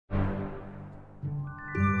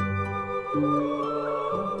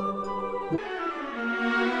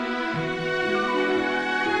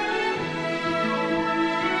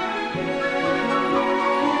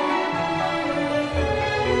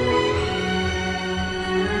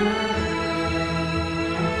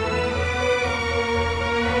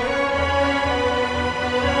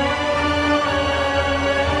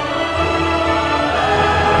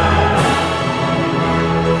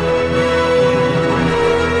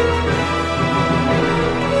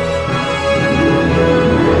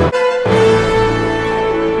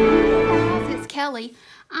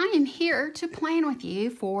I am here to plan with you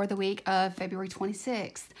for the week of February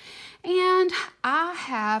 26th. And I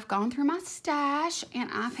have gone through my stash and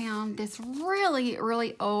I found this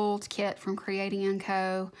really old kit from Creating &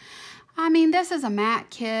 Co. I mean, this is a matte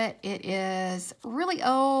kit. It is really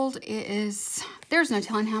old. There's no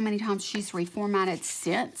telling how many times she's reformatted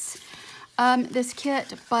since this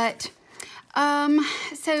kit, but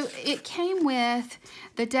so it came with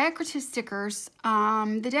the decorative stickers.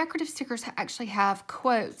 The decorative stickers actually have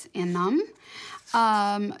quotes in them.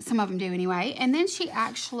 Some of them do anyway. And then she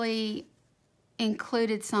actually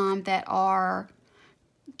included some that are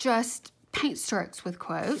just paint strokes with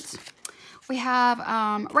quotes. We have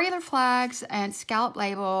regular flags and scallop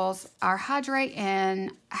labels, our hydrate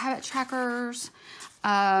and habit trackers,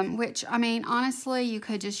 which, I mean, honestly, you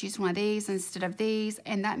could just use one of these instead of these,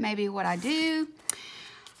 and that may be what I do.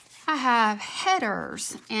 I have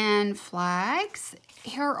headers and flags.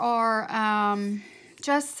 Here are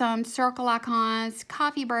just some circle icons,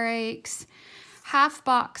 coffee breaks, half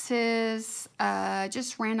boxes,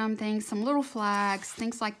 just random things, some little flags,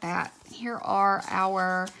 things like that. Here are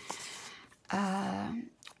our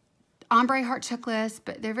ombre heart checklist,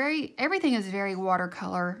 but everything is very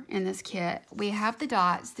watercolor in this kit. We have the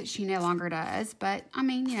dots that she no longer does, but I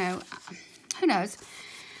mean, you know, who knows?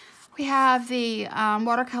 We have the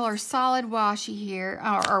watercolor solid washi here,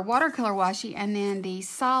 or watercolor washi, and then the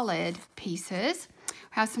solid pieces.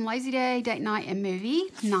 We have some lazy day, date night, and movie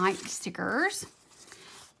night stickers.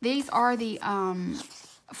 These are the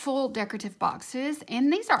full decorative boxes,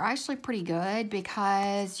 and these are actually pretty good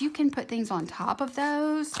because you can put things on top of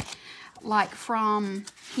those, like from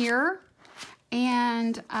here,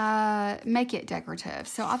 and make it decorative.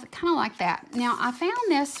 So I kind of like that. Now I found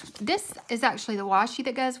this is actually the washi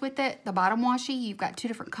that goes with it, the bottom washi. You've got two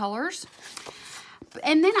different colors.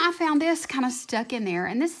 And then I found this kind of stuck in there,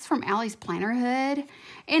 and this is from Allie's Planner Hood,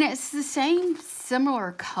 and it's the same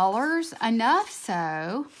similar colors, enough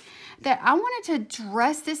so that I wanted to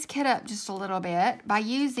dress this kit up just a little bit by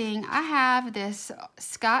using, I have this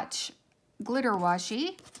Scotch glitter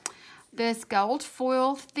washi, this gold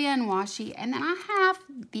foil thin washi, and then I have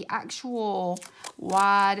the actual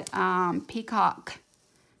wide peacock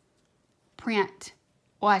print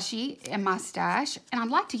washi in my stash, and I'd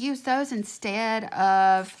like to use those instead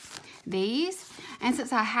of these. And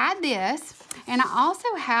since I had this, and I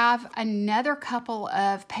also have another couple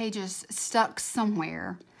of pages stuck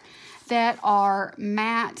somewhere that are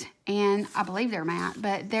matte, and I believe they're matte,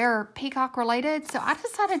 but they're peacock related. So I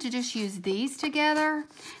decided to just use these together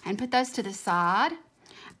and put those to the side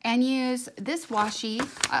and use this washi,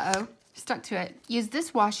 stuck to it, use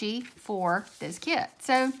this washi for this kit.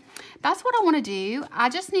 So that's what I want to do. I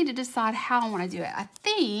just need to decide how I want to do it. I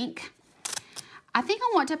think I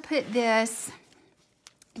want to put this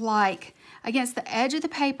like against the edge of the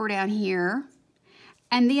paper down here,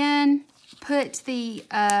 and then put the,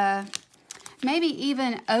 maybe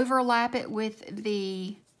even overlap it with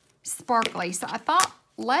the sparkly. So I thought,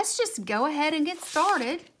 let's just go ahead and get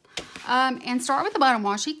started and start with the bottom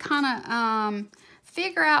washi, kind of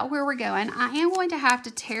figure out where we're going. I am going to have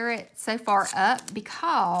to tear it so far up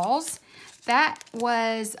because that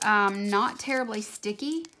was not terribly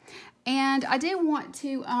sticky. And I did want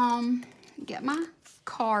to get my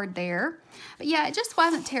card there. But yeah, it just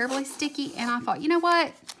wasn't terribly sticky, and I thought, you know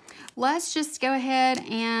what? Let's just go ahead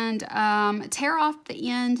and tear off the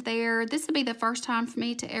end there. This would be the first time for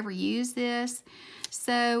me to ever use this.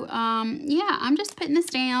 So, yeah, I'm just putting this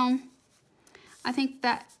down. I think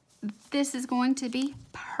that this is going to be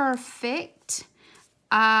perfect.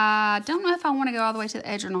 I don't know if I want to go all the way to the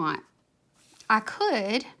edge or not. I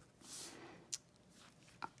could.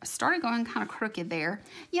 I started going kind of crooked there.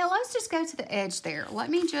 Yeah, let's just go to the edge there. Let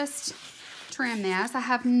me just trim this. I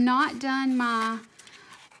have not done my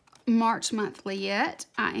March monthly yet.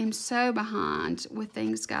 I am so behind with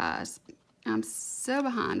things, guys. I'm so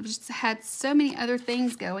behind. I've just had so many other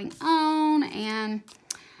things going on, and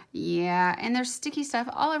yeah, and there's sticky stuff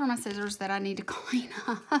all over my scissors that I need to clean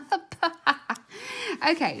up.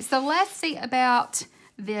 Okay, so let's see about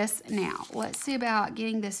this now. Let's see about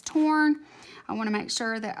getting this torn. I want to make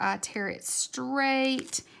sure that I tear it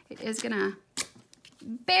straight. It is going to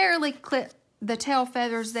barely clip the tail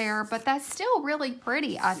feathers there, but that's still really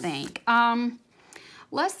pretty, I think.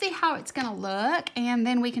 Let's see how it's going to look, and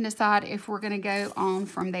then we can decide if we're going to go on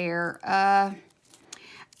from there.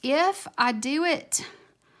 If I do it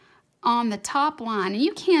on the top line, and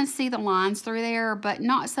you can see the lines through there, but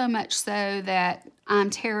not so much so that I'm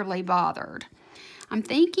terribly bothered. I'm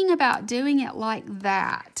thinking about doing it like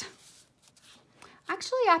that.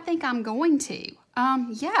 Actually, I think I'm going to.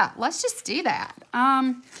 Yeah, let's just do that.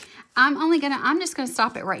 I'm just gonna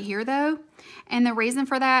stop it right here though. And the reason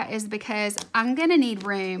for that is because I'm gonna need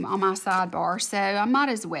room on my sidebar, so I might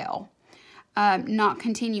as well not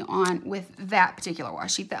continue on with that particular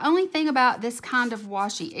washi. The only thing about this kind of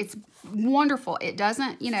washi, it's wonderful. It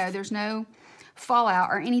doesn't, you know, there's no fallout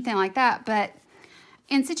or anything like that, but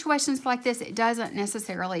in situations like this, it doesn't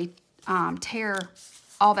necessarily tear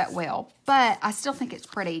all that well, but I still think it's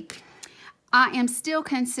pretty. I am still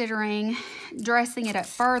considering dressing it up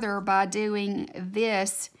further by doing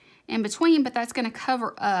this in between, but that's going to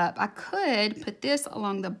cover up. I could put this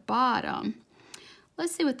along the bottom.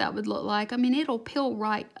 Let's see what that would look like. I mean, it'll peel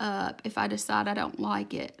right up if I decide I don't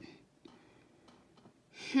like it.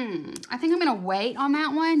 I think I'm going to wait on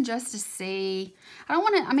that one just to see. I don't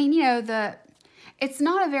want to, I mean, you know, it's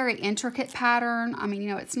not a very intricate pattern. I mean, you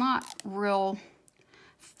know, it's not real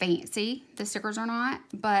fancy. The stickers are not,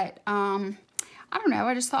 but I don't know.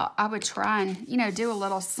 I just thought I would try and, you know, do a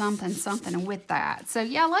little something with that. So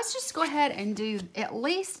yeah, let's just go ahead and do at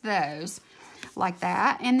least those like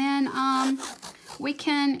that. And then we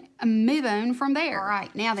can move on from there. All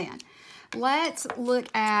right, now then, let's look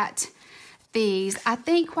at these. I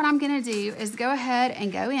think what I'm going to do is go ahead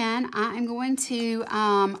and go in. I am going to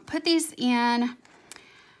put these in.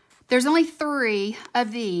 There's only 3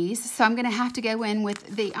 of these, so I'm going to have to go in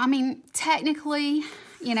with I mean, technically,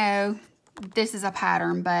 you know, this is a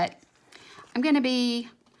pattern, but I'm going to be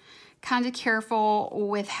kind of careful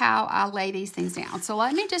with how I lay these things down. So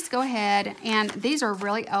let me just go ahead, and these are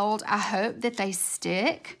really old. I hope that they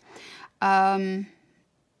stick. I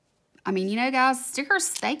mean, you know, guys,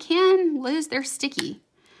 stickers, they can lose their sticky.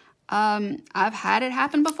 I've had it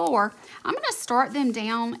happen before. I'm going to start them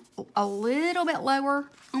down a little bit lower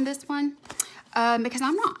on this one because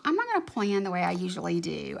I'm not going to plan the way I usually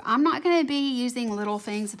do. I'm not going to be using little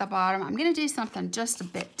things at the bottom. I'm going to do something just a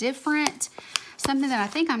bit different, something that I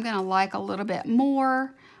think I'm going to like a little bit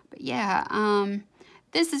more. But yeah,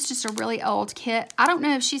 this is just a really old kit. I don't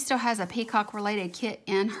know if she still has a Peacock related kit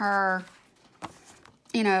in her,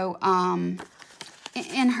 you know,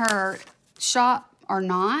 in her shop or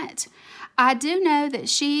not. I do know that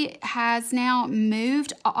she has now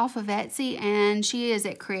moved off of Etsy, and she is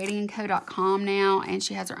at creatingandco.com now, and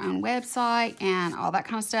she has her own website and all that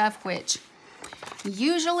kind of stuff, which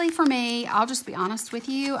usually for me, I'll just be honest with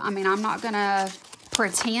you, I mean, I'm not gonna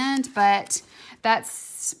pretend, but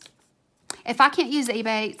that's, if I can't use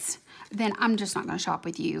Ebates, then I'm just not gonna shop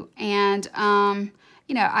with you. And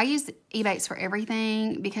you know, I use Ebates for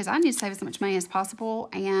everything because I need to save as much money as possible,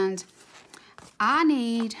 and I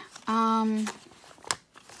need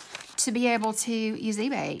to be able to use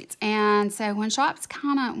Ebates. And so when shops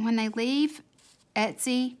when they leave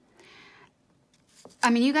Etsy, I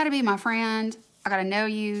mean, you got to be my friend. I got to know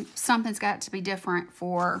you. Something's got to be different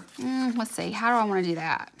for, let's see, how do I want to do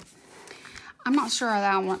that? I'm not sure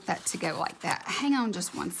that I want that to go like that. Hang on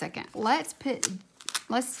just one second. Let's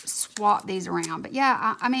swap these around. But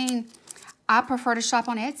yeah, I mean, I prefer to shop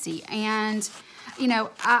on Etsy, and you know,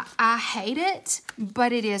 I hate it,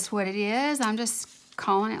 but it is what it is. I'm just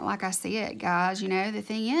calling it like I see it, guys. You know, the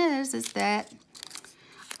thing is that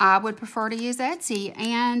I would prefer to use Etsy,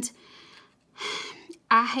 and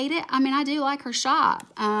I hate it. I mean, I do like her shop.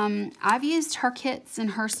 I've used her kits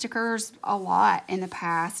and her stickers a lot in the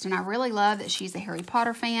past, and I really love that she's a Harry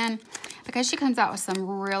Potter fan because she comes out with some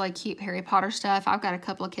really cute Harry Potter stuff. I've got a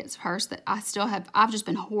couple of kits of hers that I still have. I've just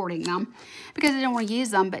been hoarding them because I don't want to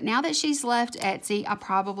use them. But now that she's left Etsy, I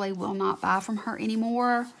probably will not buy from her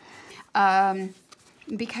anymore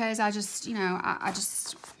because I just, you know, I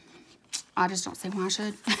just don't see why I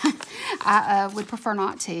should. I would prefer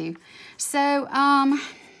not to. So, I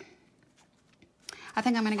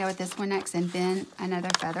think I'm going to go with this one next and then another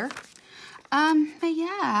feather. But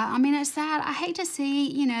yeah, I mean, it's sad. I hate to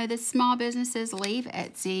see, you know, the small businesses leave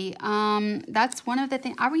Etsy. That's one of the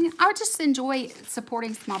things. I mean, I just enjoy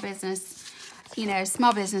supporting small businesses,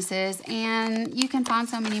 and you can find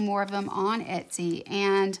so many more of them on Etsy.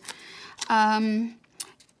 And,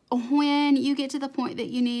 when you get to the point that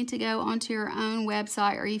you need to go onto your own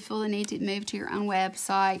website or you feel the need to move to your own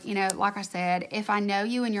website, you know, like I said, if I know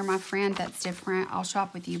you and you're my friend, that's different. I'll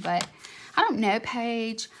shop with you, but I don't know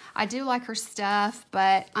Paige. I do like her stuff,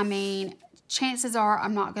 but I mean, chances are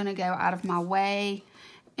I'm not going to go out of my way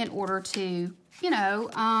in order to, you know,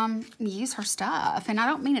 use her stuff. And I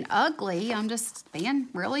don't mean it ugly. I'm just being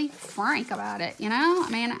really frank about it, you know? I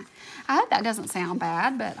mean, I hope that doesn't sound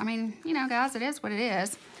bad, but I mean, you know, guys, it is what it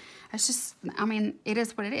is. It's just, I mean, it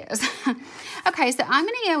is what it is. Okay, so I'm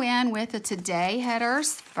going to go in with the Today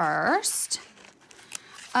headers first.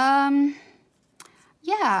 I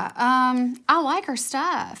like her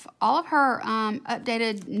stuff. All of her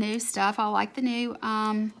updated new stuff. I like the new,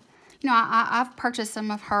 you know, I've purchased some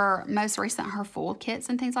of her most recent, her full kits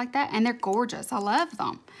and things like that, and they're gorgeous. I love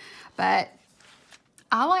them. But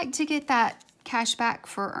I like to get that cash back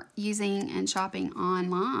for using and shopping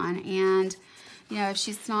online. And you know, if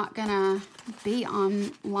she's not gonna be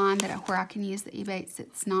online where I can use the Ebates,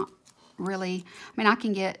 it's not really, I mean, I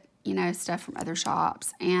can get, you know, stuff from other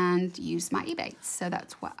shops and use my Ebates. So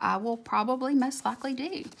that's what I will probably most likely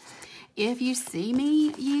do. If you see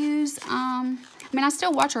me use, I mean, I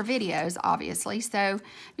still watch her videos, obviously. So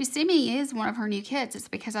if you see me use one of her new kits, it's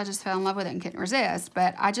because I just fell in love with it and couldn't resist.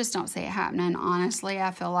 But I just don't see it happening, honestly.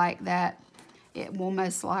 I feel like that it will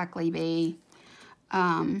most likely be,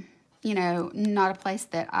 you know, not a place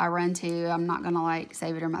that I run to. I'm not going to, like,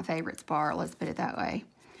 save it in my favorites bar. Let's put it that way.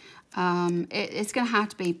 It's going to have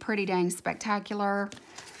to be pretty dang spectacular.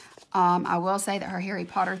 I will say that her Harry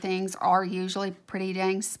Potter things are usually pretty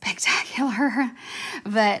dang spectacular.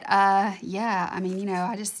 But, yeah, I mean, you know,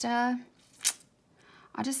 I just don't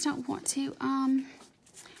want to,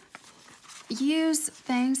 use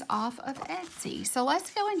things off of Etsy. So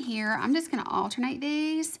let's go in here. I'm just going to alternate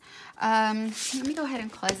these. Let me go ahead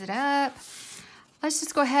and close it up. Let's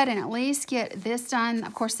just go ahead and at least get this done.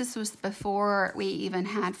 Of course, this was before we even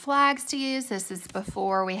had flags to use. This is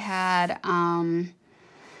before we had,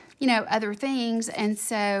 you know, other things. And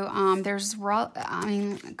so there's, I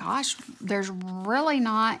mean, gosh, there's really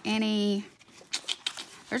not any...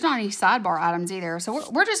 There's not any sidebar items either. So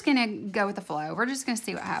we're just going to go with the flow. We're just going to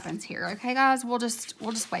see what happens here. Okay, guys? We'll just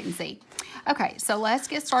wait and see. Okay, so let's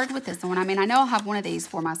get started with this one. I mean, I know I'll have one of these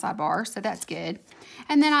for my sidebar, so that's good.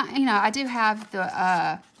 And then, I do have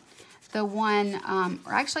the one,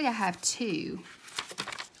 or actually I have two.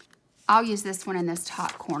 I'll use this one in this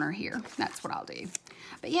top corner here. That's what I'll do.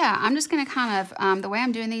 But yeah, I'm just going to kind of, the way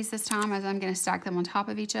I'm doing these this time is I'm going to stack them on top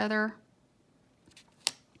of each other.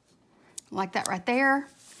 Like that right there.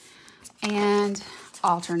 And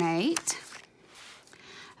alternate.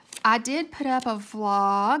 I did put up a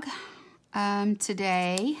vlog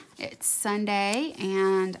today. It's Sunday,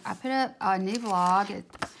 and I put up a new vlog.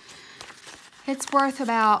 It's worth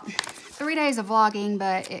about 3 days of vlogging,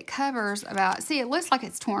 but it covers about, see, it looks like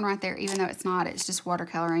it's torn right there, even though it's not. It's just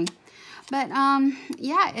watercoloring. But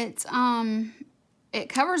yeah, it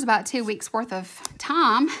covers about 2 weeks worth of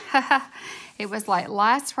time. It was like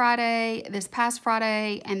last Friday, this past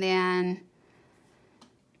Friday, and then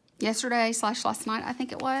yesterday / last night, I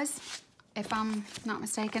think it was, if I'm not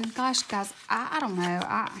mistaken. Gosh, guys, I don't know.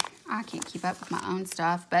 I can't keep up with my own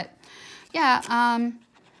stuff. But, yeah,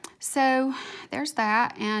 so there's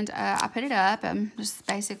that. And I put it up. I'm just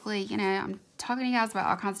basically, you know, I'm talking to you guys about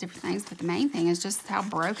all kinds of different things. But the main thing is just how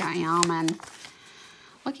broke I am and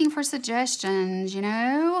looking for suggestions, you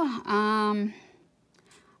know.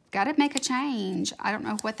 Got to make a change. I don't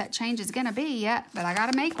know what that change is going to be yet, but I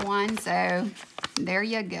got to make one, so there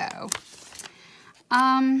you go.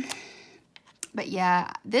 But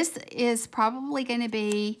yeah, this is probably going to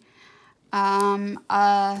be,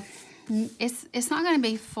 it's not going to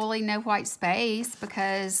be fully no white space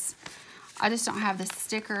because I just don't have the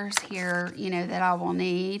stickers here, you know, that I will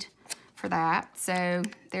need for that. So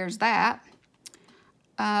there's that.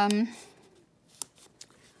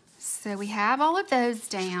 So we have all of those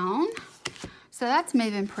down. So that's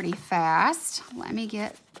moving pretty fast. Let me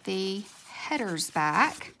get the headers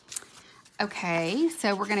back. Okay,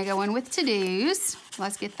 so we're gonna go in with to-dos.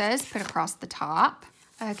 Let's get those put across the top.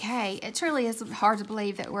 Okay, it truly is hard to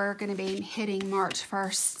believe that we're gonna be hitting March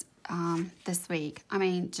 1st this week. I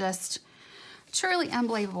mean, just truly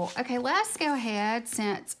unbelievable. Okay, let's go ahead,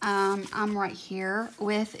 since I'm right here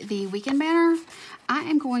with the weekend banner. I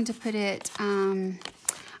am going to put it,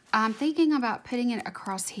 I'm thinking about putting it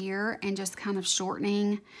across here and just kind of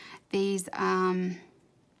shortening these,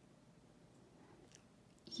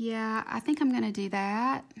 yeah, I think I'm going to do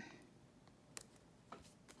that.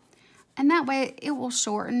 And that way it will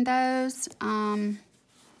shorten those.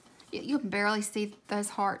 You can barely see those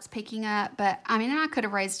hearts peeking up, but I mean, I could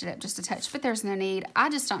have raised it up just a touch, but there's no need. I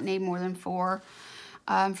just don't need more than 4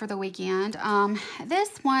 for the weekend.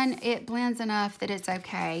 This one, it blends enough that it's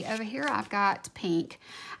okay. Over here, I've got pink.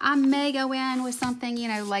 I may go in with something, you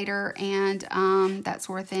know, later and that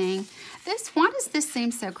sort of thing. Why does this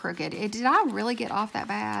seem so crooked? Did I really get off that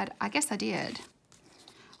bad? I guess I did.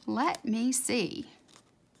 Let me see.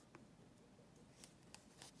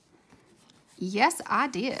 Yes, I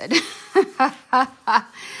did.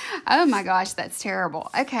 Oh my gosh, that's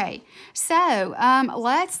terrible. Okay, so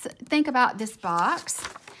let's think about this box.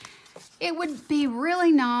 It would be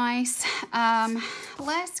really nice.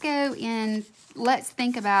 Let's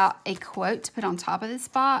think about a quote to put on top of this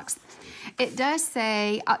box. It does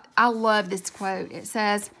say, I love this quote. It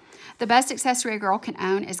says, "The best accessory a girl can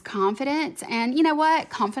own is confidence." And you know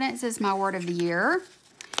what? Confidence is my word of the year.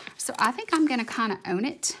 So I think I'm gonna kind of own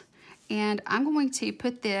it. And I'm going to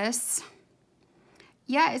put this,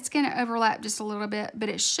 yeah, it's going to overlap just a little bit, but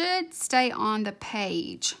it should stay on the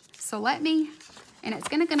page. So let me, and it's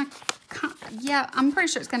going to, yeah, I'm pretty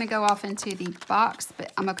sure it's going to go off into the box,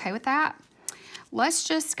 but I'm okay with that. Let's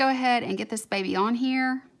just go ahead and get this baby on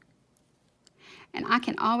here. And I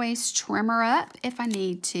can always trim her up if I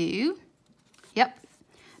need to. Yep,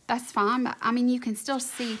 that's fine. But, I mean, you can still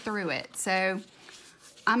see through it. So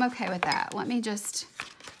I'm okay with that. Let me just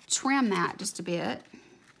trim that just a bit.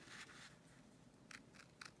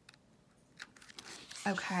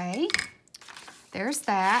 Okay, there's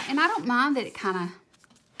that. And I don't mind that it kind of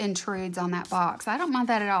intrudes on that box. I don't mind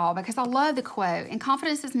that at all because I love the quote. And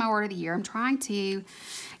confidence is my word of the year. I'm trying to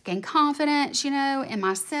gain confidence, you know, in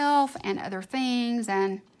myself and other things.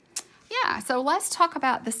 And yeah, so let's talk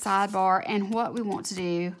about the sidebar and what we want to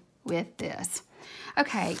do with this.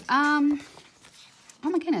 Okay, oh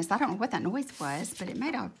my goodness, I don't know what that noise was, but it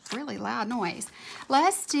made a really loud noise.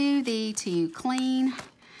 Let's do the to clean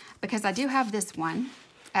because I do have this one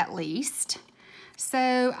at least.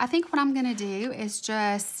 So I think what I'm gonna do is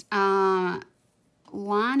just line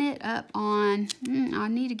it up on, I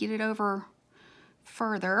need to get it over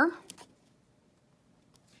further.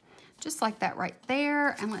 Just like that right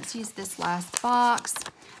there. And let's use this last box.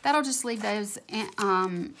 That'll just leave those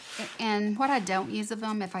in what I don't use of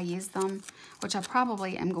them, if I use them, which I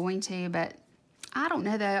probably am going to, but I don't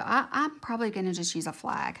know though. I'm probably gonna just use a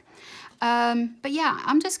flag. But yeah,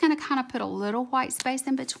 I'm just gonna kind of put a little white space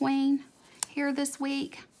in between here this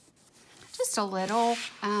week. Just a little,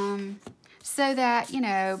 so that, you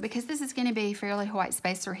know, because this is gonna be fairly white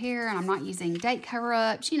space through here and I'm not using date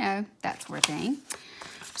cover-ups, you know, that sort of thing.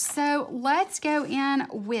 So let's go in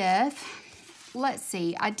with, let's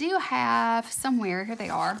see, I do have somewhere, here they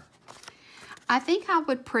are. I think I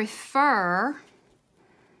would prefer,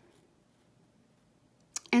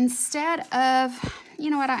 instead of, you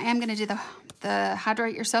know what, I am going to do the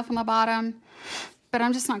hydrate yourself on the bottom, but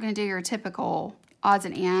I'm just not going to do your typical odds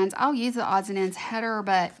and ends. I'll use the odds and ends header,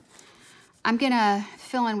 but I'm going to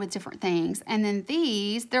fill in with different things. And then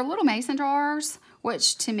these, they're little mason jars,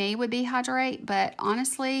 which to me would be hydrate, but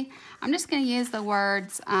honestly, I'm just going to use the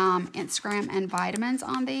words Instagram and vitamins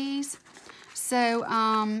on these. So,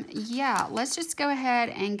 yeah, let's just go ahead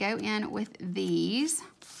and go in with these.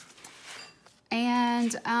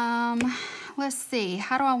 And let's see,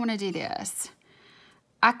 how do I want to do this?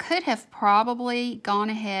 I could have probably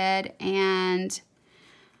gone ahead and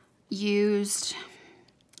used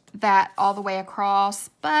that all the way across,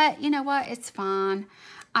 but you know what, it's fine.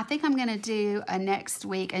 I think I'm gonna do a next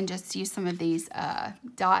week and just use some of these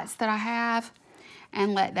dots that I have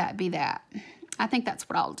and let that be that. I think that's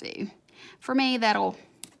what I'll do. For me, that'll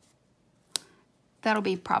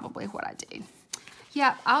be probably what I do.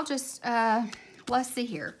 Yeah, I'll just, let's see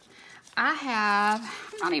here. I'm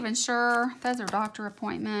not even sure, those are doctor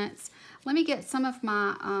appointments. Let me get some of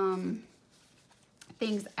my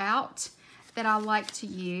things out that I like to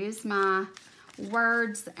use, my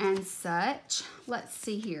words and such. Let's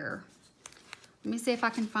see here. Let me see if I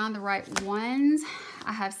can find the right ones.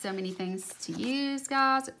 I have so many things to use,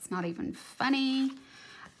 guys. It's not even funny.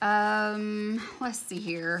 Let's see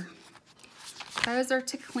here. Those are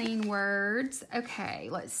to clean words. Okay,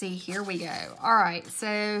 let's see. Here we go. All right,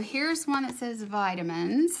 so here's one that says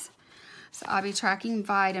vitamins. So I'll be tracking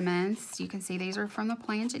vitamins. You can see these are from the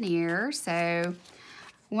Plangineer. So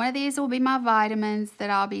one of these will be my vitamins that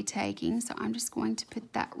I'll be taking. So I'm just going to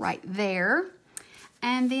put that right there.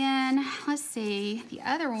 And then, let's see, the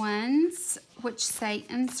other ones, which say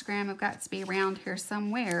Instagram, have got to be around here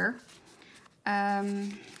somewhere.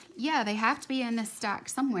 Yeah, they have to be in this stack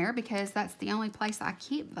somewhere because that's the only place I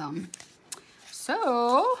keep them.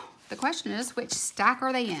 So, the question is, which stack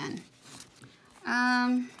are they in?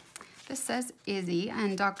 This says Izzy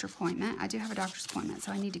and doctor appointment. I do have a doctor's appointment,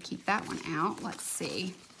 so I need to keep that one out. Let's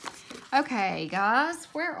see. Okay, guys,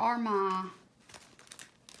 oh,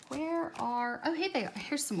 here they are.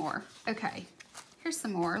 Here's some more. Okay, here's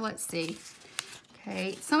some more. Let's see.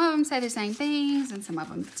 Okay, some of them say the same things and some of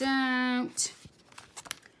them don't.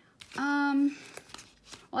 Well,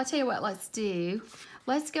 I'll tell you what, let's do.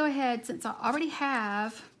 Let's go ahead, since I already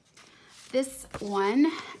have this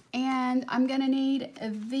one, and I'm gonna need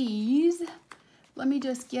these. Let me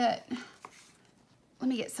get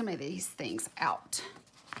some of these things out.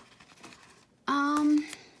 I'm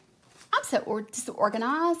so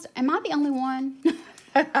disorganized. Am I the only one?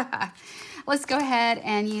 Let's go ahead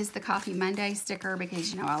and use the Coffee Monday sticker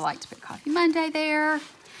because, you know, I like to put Coffee Monday there.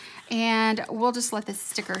 And we'll just let this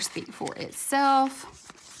sticker speak for itself.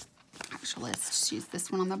 Actually, let's just use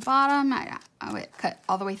this one on the bottom. It cut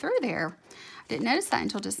all the way through there. I didn't notice that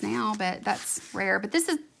until just now, but that's rare. But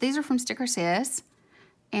these are from Sticker Sis,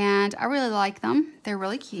 and I really like them. They're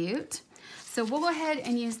really cute. So we'll go ahead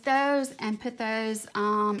and use those and put those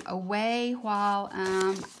away while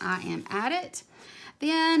I am at it.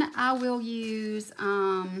 Then I will use,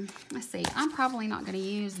 let's see, I'm probably not going to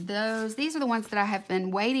use those. These are the ones that I have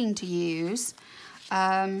been waiting to use. So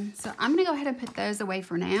I'm going to go ahead and put those away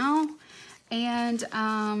for now. And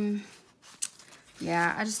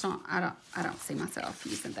yeah, I don't see myself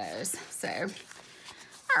using those. So,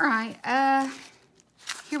 all right,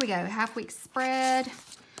 here we go. Half week spread.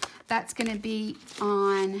 That's going to be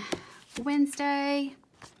on Wednesday.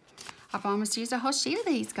 I've almost used a whole sheet of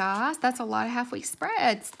these, guys. That's a lot of half-week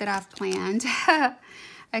spreads that I've planned.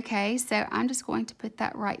 Okay, so I'm just going to put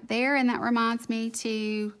that right there, and that reminds me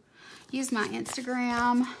to use my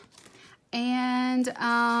Instagram. And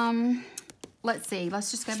let's see.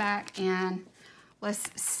 Let's just go back and let's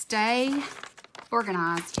stay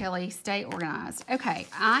organized, Kelly. Stay organized. Okay,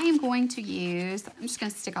 I am going to use, I'm just going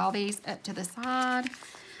to stick all these up to the side.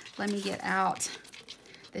 Let me get out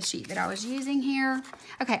the sheet that I was using here.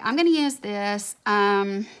 Okay, I'm going to use this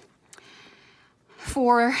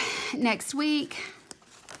for next week.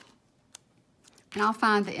 And I'll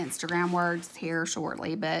find the Instagram words here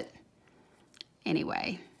shortly, but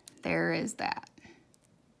anyway, there is that.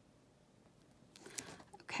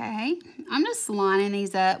 Okay, I'm just lining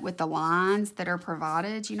these up with the lines that are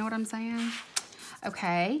provided. You know what I'm saying?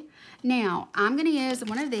 Okay, now I'm going to use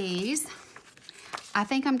one of these. I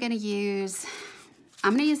think I'm going to use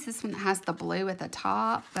this one that has the blue at the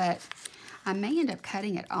top, but I may end up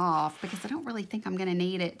cutting it off because I don't really think I'm going to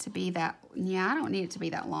need it to be that, yeah, I don't need it to be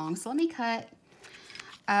that long. So let me cut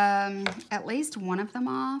at least one of them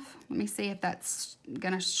off. Let me see if that's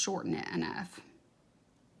going to shorten it enough.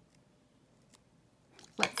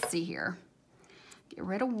 Let's see here. Get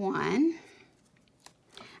rid of one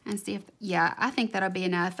and see if, yeah, I think that'll be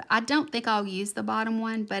enough. I don't think I'll use the bottom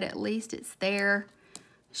one, but at least it's there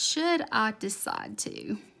should I decide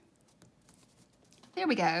to. There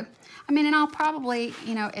we go. I mean, and I'll probably,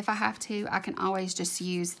 you know, if I have to, I can always just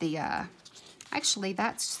use the, actually,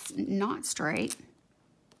 that's not straight.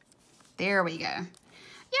 There we go.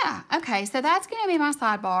 Yeah, okay, so that's going to be my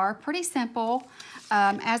sidebar. Pretty simple.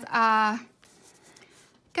 As I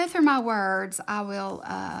go through my words, I will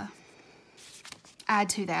add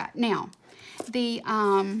to that. Now, the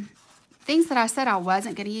things that I said I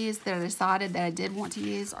wasn't going to use that I decided that I did want to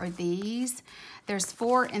use are these. There's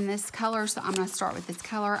 4 in this color, so I'm going to start with this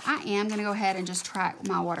color. I am going to go ahead and just track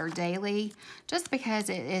my water daily just because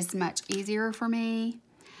it is much easier for me.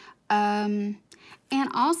 And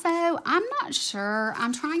also, I'm not sure.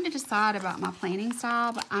 I'm trying to decide about my planning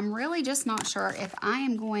style, but I'm really just not sure if I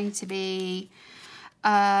am going to be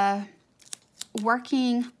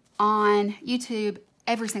working on YouTube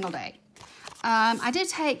every single day. I do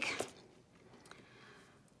take...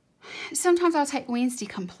 Sometimes I'll take Wednesday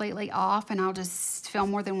completely off and I'll just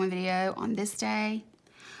film more than one video on this day,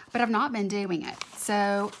 but I've not been doing it.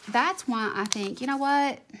 So that's why I think, you know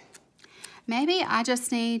what, maybe I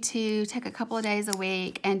just need to take a couple of days a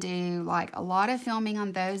week and do like a lot of filming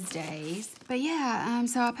on those days. But yeah,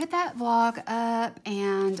 so I put that vlog up,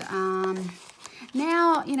 and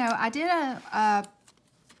now, you know, I did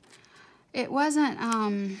it wasn't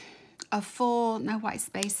a full no white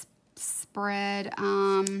space spread.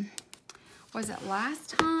 Was it last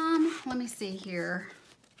time? Let me see here.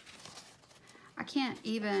 I can't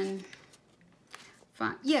even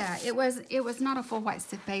find, yeah, it was not a full white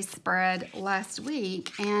space spread last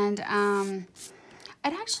week, and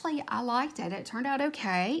it actually, I liked it. It turned out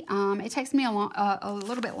okay. It takes me a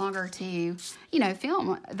little bit longer to, you know,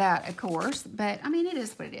 film that, of course, but I mean, it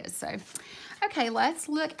is what it is. So, okay, let's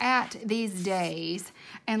look at these days,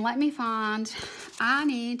 and let me find, I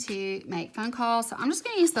need to make phone calls. So I'm just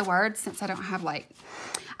going to use the words since I don't have, like,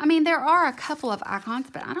 I mean, there are a couple of icons,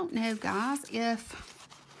 but I don't know, guys,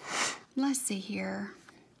 if, let's see here.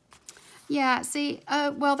 Yeah, see,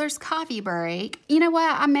 well, there's coffee break. You know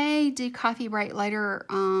what? I may do coffee break later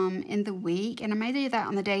in the week, and I may do that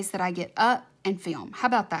on the days that I get up and film. How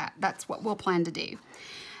about that? That's what we'll plan to do.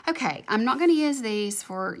 Okay, I'm not going to use these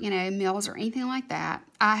for, you know, meals or anything like that.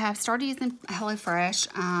 I have started using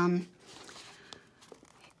HelloFresh.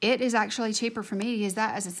 It is actually cheaper for me to use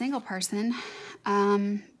that as a single person,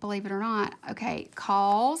 believe it or not. Okay,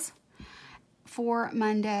 calls for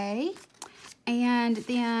Monday. And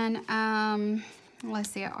then,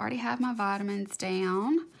 let's see, I already have my vitamins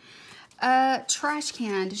down. Trash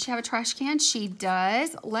can. Does she have a trash can? She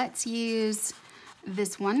does. Let's use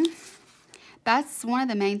this one. That's one of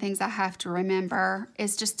the main things I have to remember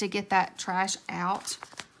is just to get that trash out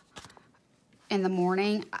in the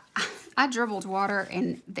morning. I dribbled water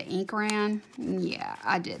and the ink ran. Yeah,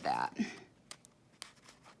 I did that.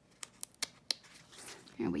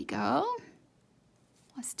 Here we go.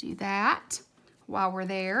 Let's do that while we're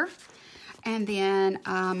there. And then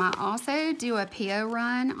I also do a PO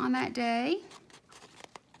run on that day.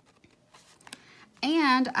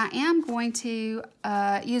 And I am going to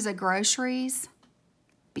use a groceries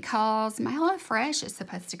because my HelloFresh is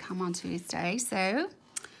supposed to come on Tuesday. So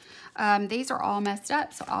these are all messed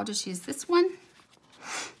up, so I'll just use this one.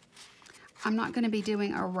 I'm not going to be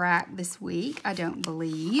doing a rack this week, I don't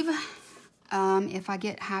believe. If I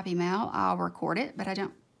get Happy Mail, I'll record it, but I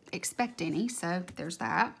don't expect any, so there's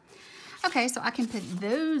that. Okay, so I can put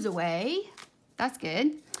those away. That's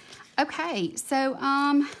good. Okay, so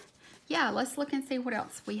yeah, let's look and see what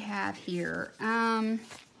else we have here. I'm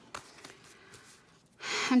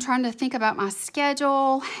trying to think about my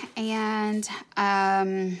schedule and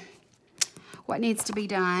what needs to be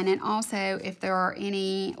done, and also if there are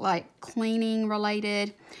any like cleaning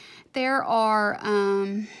related. There are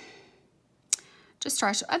just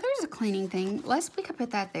trash. Oh, there's a cleaning thing. We could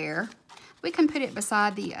put that there. We can put it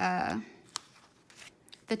beside the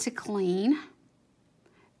to clean.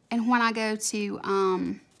 And when I go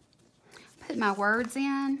to put my words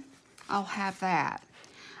in, I'll have that.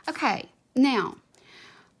 Okay, now,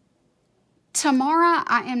 tomorrow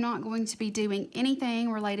I am not going to be doing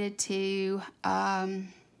anything related to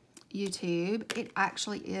YouTube. It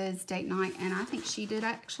actually is date night, and I think she did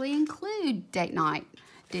actually include date night,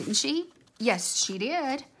 didn't she? Yes, she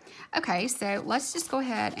did. Okay, so let's just go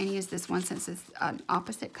ahead and use this one since it's an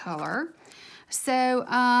opposite color. So,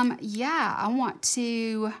 yeah, I want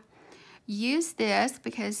to use this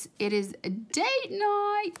because it is date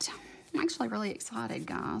night. I'm actually really excited,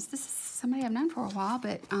 guys. This is somebody I've known for a while,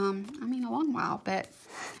 but, I mean, a long while, but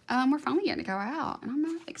we're finally getting to go out, and I'm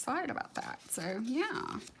really excited about that. So,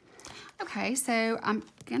 yeah. Okay, so I'm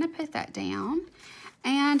going to put that down,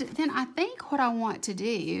 and then I think what I want to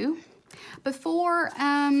do before,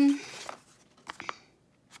 I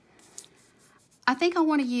think I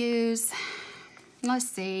want to use, let's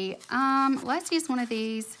see, let's use one of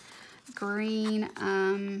these green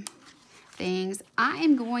things. I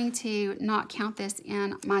am going to not count this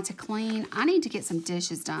in my to clean. I need to get some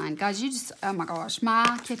dishes done. Guys, you just, oh my gosh,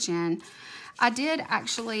 my kitchen. I did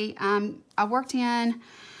actually, I worked in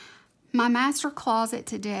my master closet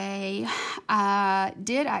today. I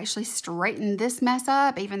did actually straighten this mess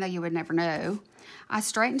up, even though you would never know. I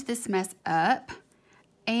straightened this mess up,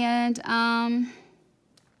 and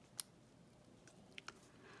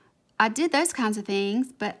I did those kinds of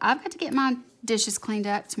things, but I've got to get my dishes cleaned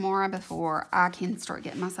up tomorrow before I can start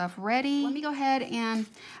getting myself ready. Let me go ahead and,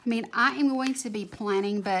 I mean, I am going to be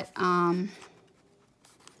planning, but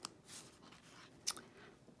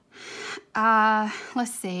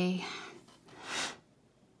let's see.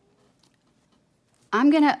 I'm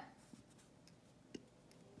gonna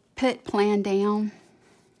put plan down,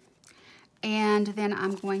 and then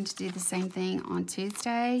I'm going to do the same thing on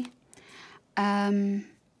Tuesday. And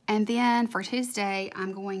then for Tuesday,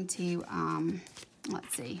 I'm going to,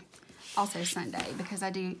 let's see, also Sunday, because I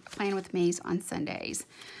do plan with me's on Sundays.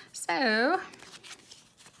 So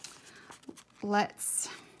let's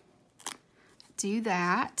do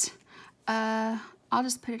that. I'll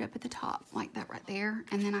just put it up at the top like that right there,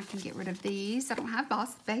 and then I can get rid of these. I don't have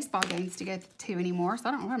baseball games to go to anymore, so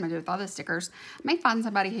I don't know what I'm going to do with all those stickers. I may find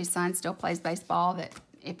somebody whose son still plays baseball that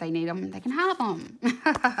if they need them, they can have them.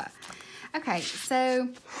 Okay, so,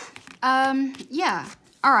 yeah,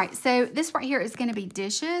 All right, so this right here is gonna be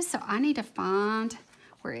dishes. So I need to find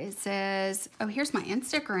where it says, oh, here's my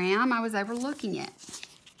Instagram. I was overlooking it.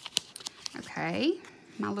 Okay,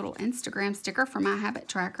 my little Instagram sticker for my habit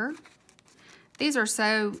tracker. These are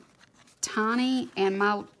so tiny and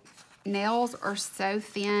my nails are so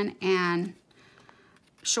thin and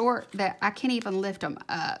short that I can't even lift them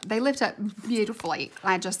up. They lift up beautifully.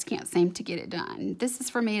 I just can't seem to get it done. This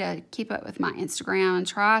is for me to keep up with my Instagram and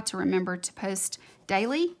try to remember to post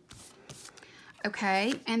daily.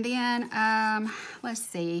 Okay, and then let's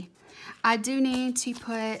see. I do need to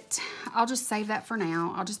put, I'll just save that for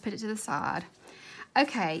now. I'll just put it to the side.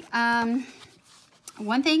 Okay,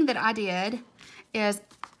 one thing that I did is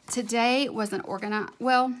today was an organized,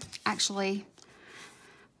 well, actually,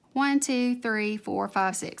 1, 2, 3, 4,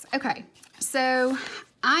 5, 6. Okay, so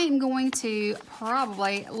I am going to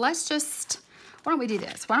probably, why don't we do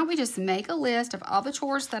this? Why don't we just make a list of all the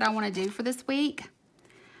chores that I want to do for this week,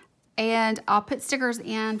 and I'll put stickers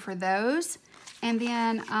in for those, and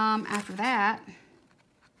then after that,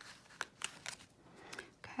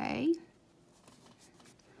 okay,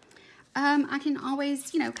 I can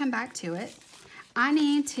always, you know, come back to it. I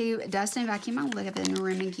need to dust and vacuum my living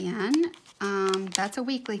room again. That's a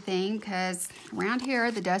weekly thing because around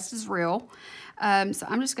here the dust is real. So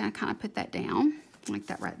I'm just going to kind of put that down like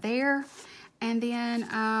that right there. And then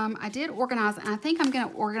I did organize, and I think I'm going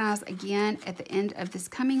to organize again at the end of this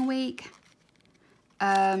coming week. So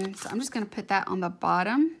I'm just going to put that on the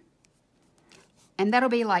bottom. And that'll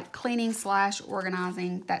be like cleaning /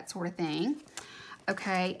 organizing, that sort of thing.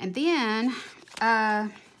 Okay, and then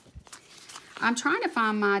I'm trying to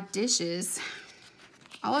find my dishes.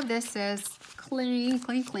 All of this says clean,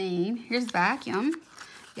 clean, clean. Here's vacuum.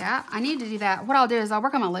 Yeah, I need to do that. What I'll do is I'll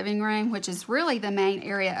work on my living room, which is really the main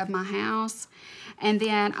area of my house. And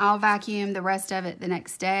then I'll vacuum the rest of it the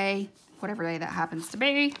next day, whatever day that happens to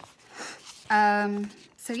be.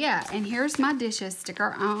 So yeah, and here's my dishes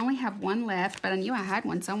sticker. I only have one left, but I knew I had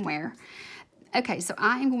one somewhere. Okay, so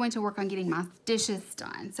I am going to work on getting my dishes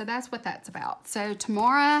done. So that's what that's about. So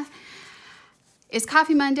tomorrow is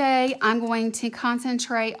Coffee Monday. I'm going to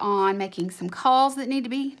concentrate on making some calls that need to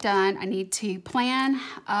be done. I need to plan,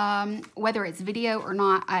 whether it's video or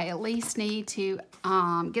not, I at least need to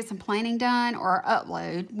get some planning done or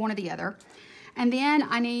upload, one or the other. And then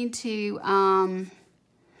I need to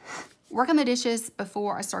work on the dishes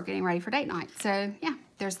before I start getting ready for date night. So yeah,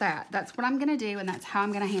 there's that. That's what I'm gonna do, and that's how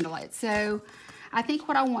I'm gonna handle it. So I think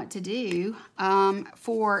what I want to do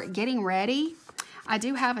for getting ready, I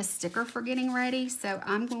do have a sticker for getting ready, so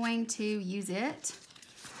I'm going to use it.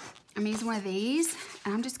 I'm using one of these,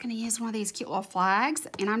 and I'm just gonna use one of these cute little flags,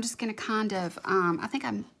 and I'm just gonna kind of, I think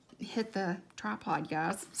I hit the tripod,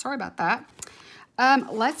 guys. Sorry about that.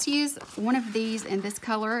 Let's use one of these in this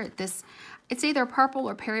color. It's either purple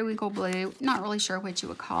or periwinkle blue. Not really sure what you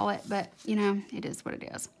would call it, but you know, it is what it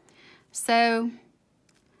is. So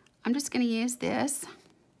I'm just gonna use this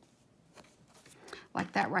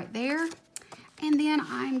like that right there. And then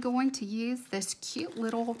I'm going to use this cute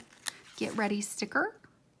little get ready sticker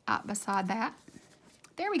out beside that.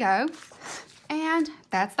 There we go. And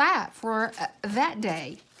that's that for that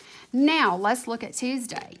day. Now let's look at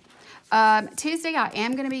Tuesday. Tuesday I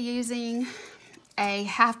am gonna be using a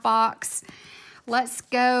half box. Let's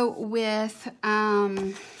go with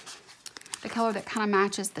the color that kind of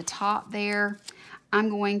matches the top there. I'm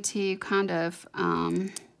going to kind of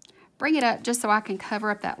bring it up just so I can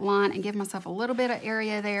cover up that line and give myself a little bit of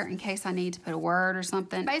area there in case I need to put a word or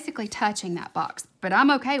something. Basically touching that box, but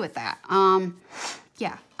I'm okay with that.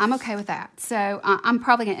 Yeah, I'm okay with that. So I'm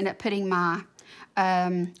probably gonna end up putting my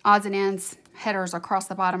odds and ends headers across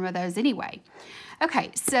the bottom of those anyway.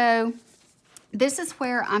 Okay, so this is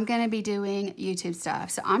where I'm going to be doing YouTube stuff.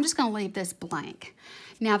 So I'm just going to leave this blank.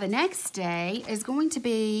 Now the next day is going to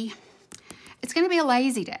be, it's going to be a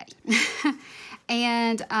lazy day.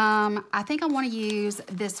 And I think I want to use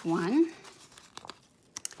this one.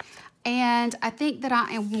 And I think that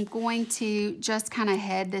I am going to just kind of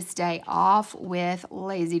head this day off with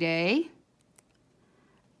lazy day.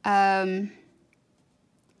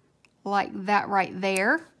 Like that right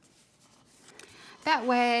there. That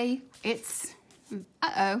way it's,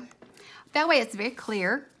 that way it's very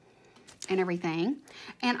clear and everything.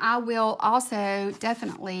 And I will also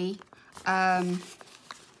definitely, I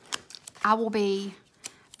will be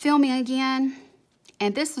filming again.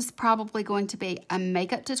 And this is probably going to be a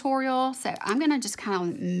makeup tutorial. So I'm going to just kind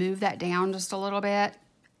of move that down just a little bit,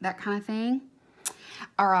 that kind of thing.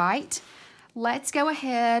 All right, let's go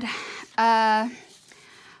ahead.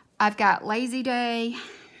 I've got lazy day,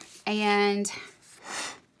 and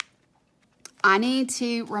I need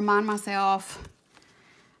to remind myself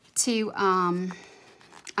to, I'm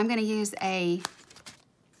going to use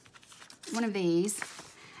one of these,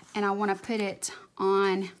 and I want to put it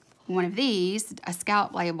on one of these, a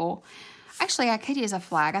scallop label. Actually, I could use a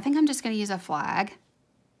flag. I think I'm just going to use a flag.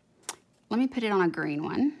 Let me put it on a green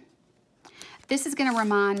one. This is going to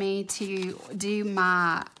remind me to do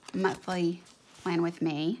my monthly plan with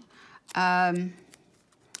me. In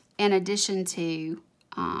addition to,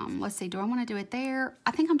 let's see, do I want to do it there?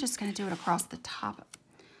 I think I'm just going to do it across the top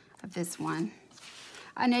of this one.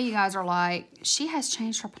 I know you guys are like, she has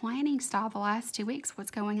changed her planning style the last 2 weeks.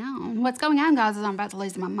 What's going on? What's going on, guys, is I'm about to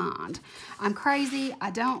lose my mind. I'm crazy.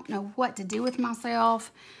 I don't know what to do with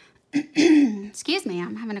myself. Excuse me,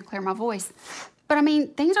 I'm having to clear my voice. But I mean,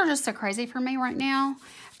 things are just so crazy for me right now.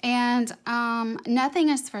 And nothing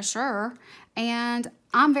is for sure. And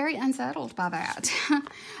I'm very unsettled by that.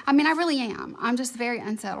 I mean, I really am. I'm just very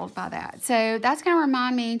unsettled by that. So that's going to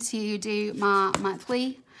remind me to do my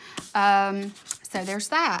monthly. So there's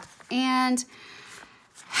that. And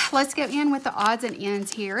let's go in with the odds and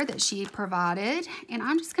ends here that she provided. And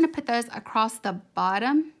I'm just going to put those across the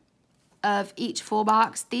bottom of each full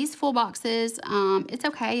box. These full boxes, it's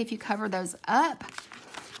okay if you cover those up.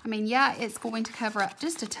 I mean, yeah, it's going to cover up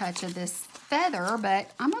just a touch of this feather,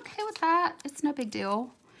 but I'm okay with that. It's no big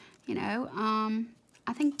deal, you know.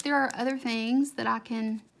 I think there are other things that I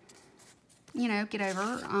can, you know, get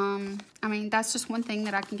over. I mean, that's just one thing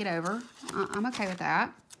that I can get over. I'm okay with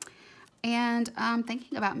that. And I'm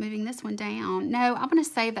thinking about moving this one down. No, I'm going to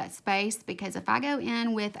save that space, because if I go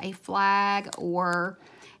in with a flag or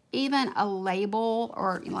even a label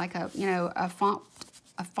or like a, you know, a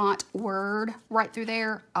font word right through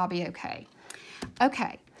there, I'll be okay.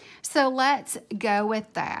 Okay, so let's go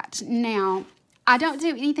with that. Now, I don't do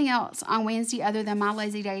anything else on Wednesday other than my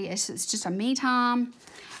lazy day. It's just a me time.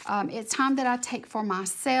 It's time that I take for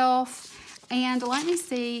myself. And let me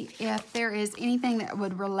see if there is anything that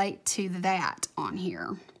would relate to that on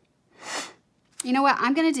here. You know what?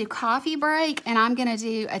 I'm going to do coffee break, and I'm going to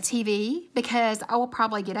do a TV, because I will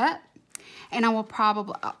probably get up and I will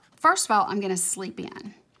probably, first of all, I'm going to sleep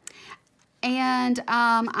in. And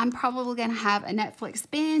I'm probably going to have a Netflix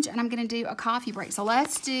binge, and I'm going to do a coffee break. So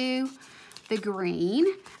let's do the green,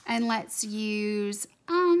 and let's use,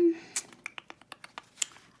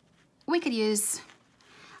 we could use,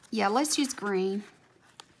 yeah, let's use green.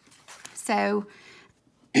 So,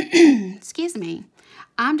 excuse me.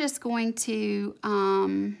 I'm just going to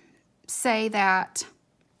say that,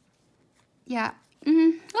 yeah,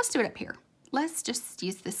 let's do it up here. Let's just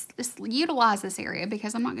use this, utilize this area,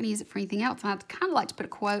 because I'm not going to use it for anything else. I'd kind of like to put a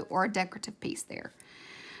quote or a decorative piece there.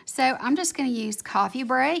 So I'm just going to use coffee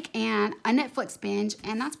break and a Netflix binge,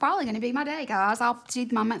 and that's probably going to be my day, guys. I'll do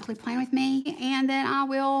my monthly plan with me, and then I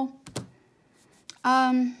will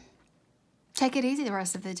take it easy the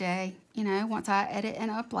rest of the day, you know, once I edit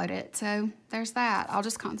and upload it. So there's that. I'll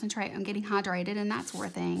just concentrate on getting hydrated and that sort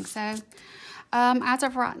of thing. So as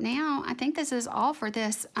of right now, I think this is all for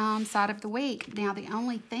this side of the week. Now, the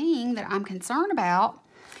only thing that I'm concerned about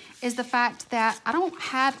is the fact that I don't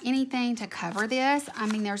have anything to cover this. I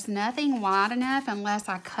mean, there's nothing wide enough unless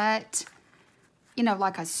I cut, you know,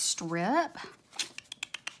 like a strip.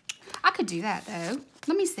 I could do that, though.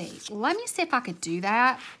 Let me see. Let me see if I could do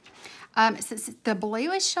that. Since the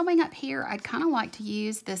blue is showing up here, I'd kind of like to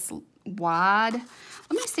use this wide.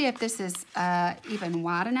 Let me see if this is even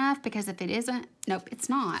wide enough, because if it isn't, nope, it's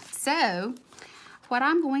not. So what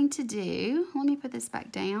I'm going to do, let me put this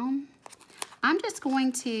back down. I'm just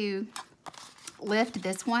going to lift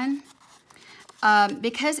this one.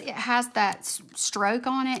 Because it has that stroke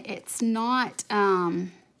on it, it's not,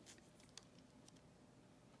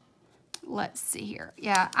 let's see here.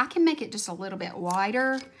 Yeah, I can make it just a little bit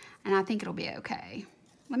wider, and I think it'll be okay.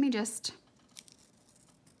 Let me just,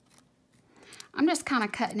 I'm just kind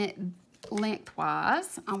of cutting it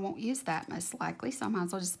lengthwise. I won't use that most likely, so I might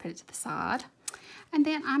as well just put it to the side. And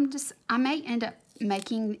then I may end up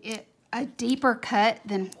making it a deeper cut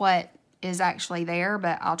than what is actually there,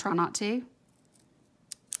 but I'll try not to.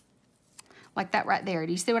 Like that right there.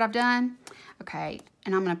 Do you see what I've done? Okay,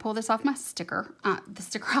 and I'm going to pull this off my sticker, the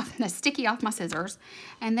sticky off my scissors.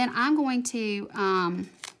 And then I'm going to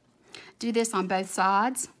do this on both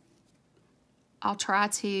sides. I'll try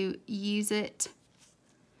to use it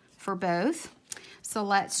for both. So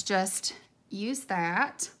let's just use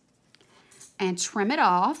that and trim it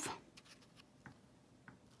off.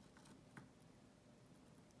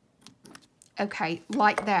 Okay,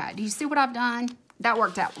 like that. Do you see what I've done? That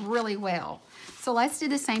worked out really well. So let's do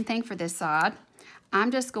the same thing for this side.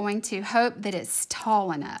 I'm just going to hope that it's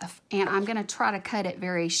tall enough, and I'm going to try to cut it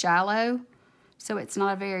very shallow so it's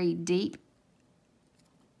not a very deep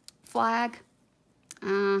flag.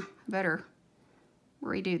 Better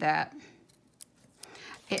redo that.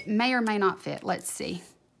 It may or may not fit. Let's see.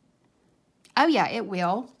 Oh yeah, it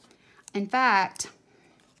will. In fact,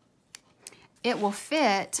 it will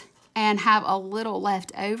fit and have a little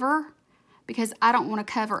left over because I don't want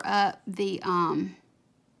to cover up the I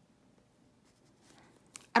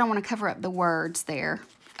don't want to cover up the words there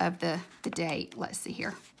of the date. Let's see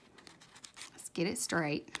here. Let's get it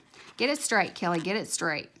straight. Get it straight, Kelly. Get it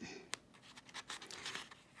straight.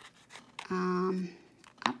 I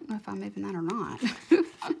don't know if I'm moving that or not.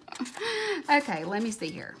 Okay, let me see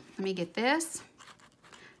here. Let me get this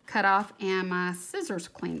cut off and my scissors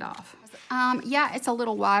cleaned off. Yeah, it's a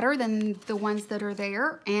little wider than the ones that are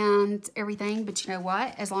there and everything, but you know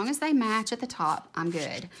what? As long as they match at the top, I'm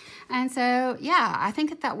good. And so, yeah, I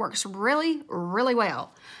think that works really, really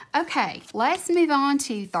well. Okay, let's move on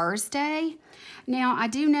to Thursday. Now, I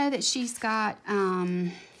do know that she's got,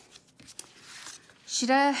 she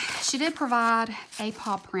did provide a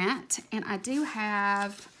paw print, and I do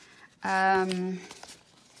have,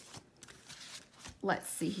 let's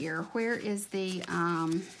see here. Where is the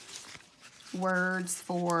words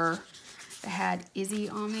for, that had Izzy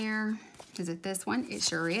on there? Is it this one? It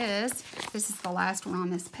sure is. This is the last one on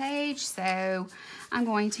this page, so I'm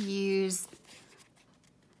going to use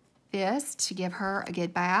this to give her a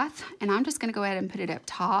good bath, and I'm just going to go ahead and put it up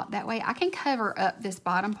top. That way I can cover up this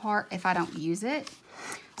bottom part if I don't use it.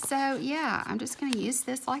 So yeah, I'm just going to use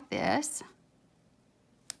this like this,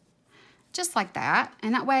 just like that,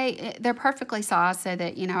 and that way they're perfectly sized so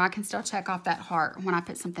that, you know, I can still check off that heart when I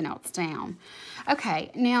put something else down. Okay,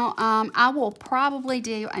 now I will probably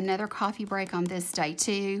do another coffee break on this day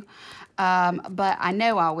too, but I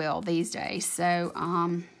know I will these days, so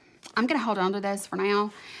I'm going to hold on to those for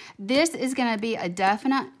now. This is going to be a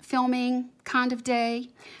definite filming kind of day.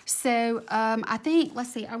 So I think,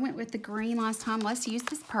 let's see, I went with the green last time. Let's use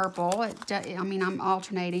this purple. I mean, I'm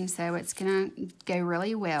alternating, so it's going to go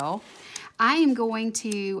really well. I am going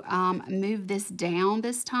to move this down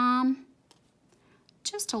this time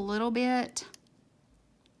just a little bit,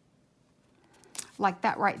 like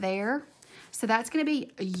that right there. So that's going to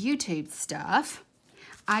be YouTube stuff.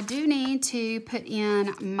 I do need to put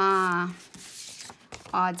in my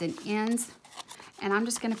odds and ends, and I'm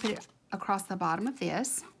just going to put it across the bottom of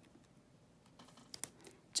this,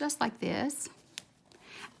 just like this.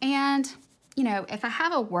 And you know, if I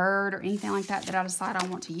have a word or anything like that that I decide I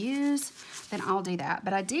want to use, then I'll do that.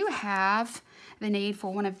 But I do have the need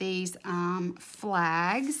for one of these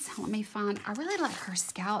flags. Let me find, I really like her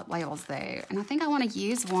scallop labels though, and I think I want to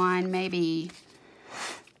use one maybe,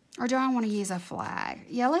 or do I want to use a flag?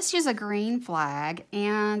 Yeah, let's use a green flag,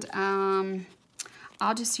 and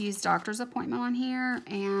I'll just use doctor's appointment on here,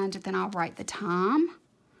 and then I'll write the time.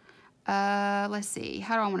 Let's see,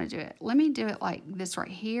 how do I want to do it? Let me do it like this right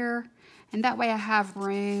here, and that way I have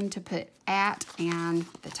room to put at and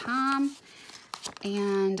the time.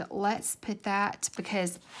 And let's put that,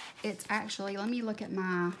 because it's actually, let me look at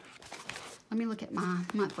my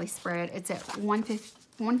monthly spread. It's at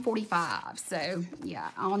 145. So yeah,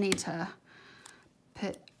 I'll need to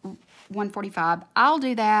put 145. I'll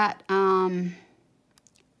do that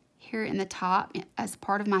here in the top as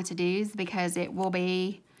part of my to-dos, because it will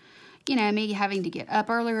be, you know, me having to get up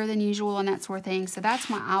earlier than usual and that sort of thing. So that's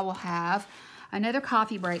why I will have another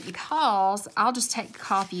coffee break, because I'll just take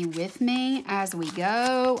coffee with me as we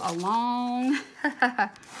go along.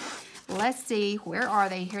 Let's see, where are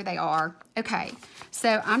they? Here they are. Okay,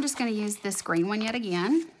 so I'm just going to use this green one yet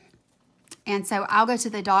again. And so I'll go to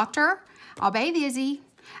the doctor, I'll bathe Izzy,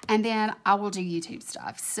 and then I will do YouTube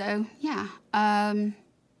stuff. So yeah,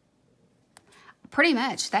 pretty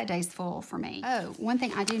much that day's full for me. Oh, one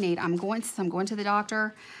thing I do need, since I'm going to the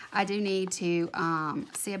doctor, I do need to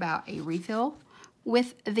see about a refill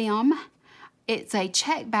with them. It's a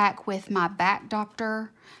check back with my back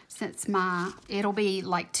doctor, since it'll be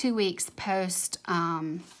like 2 weeks post,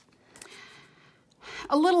 a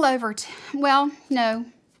little over, well, no,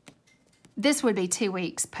 this would be 2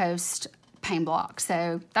 weeks post pain block.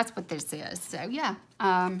 So that's what this is. So yeah,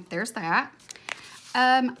 there's that.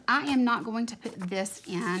 I am not going to put this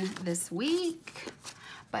in this week,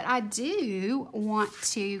 but I do want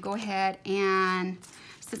to go ahead and,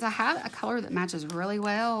 since I have a color that matches really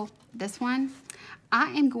well, this one,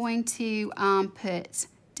 I am going to put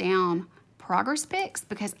down progress pics,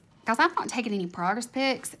 because I've not taken any progress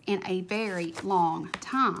pics in a very long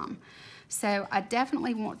time. So I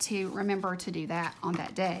definitely want to remember to do that on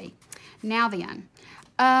that day. Now then,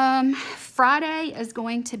 Friday is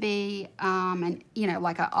going to be,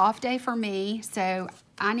 like an off day for me. So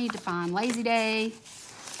I need to find lazy day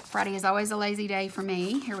Friday is always a lazy day for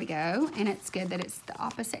me. Here we go. And it's good that it's the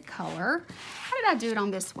opposite color. How did I do it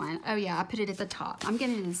on this one? Oh yeah, I put it at the top. I'm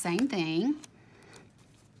going to do the same thing.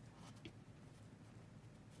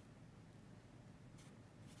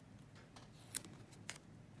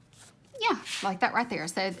 Yeah, like that right there.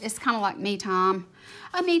 So it's kind of like me time,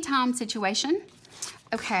 a me time situation.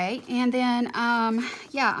 Okay, and then,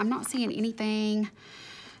 yeah, I'm not seeing anything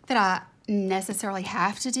that I necessarily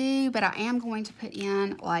have to do, but I am going to put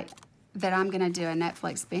in, like, that I'm going to do a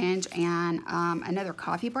Netflix binge and another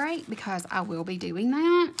coffee break, because I will be doing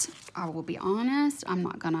that. I will be honest. I'm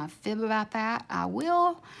not going to fib about that. I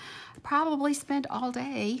will probably spend all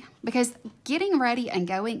day, because getting ready and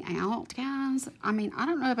going out, guys, I mean, I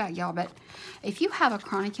don't know about y'all, but if you have a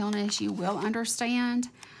chronic illness, you will understand.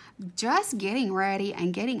 Just getting ready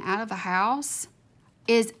and getting out of the house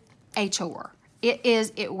is a chore.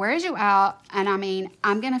 It wears you out. And I mean,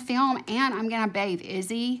 I'm going to film and I'm going to bathe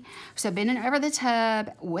Izzy. So bending over the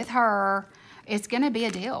tub with her, it's going to be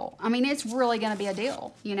a deal. I mean, it's really going to be a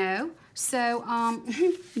deal, you know? So,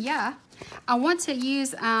 yeah, I want to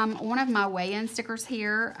use one of my weigh-in stickers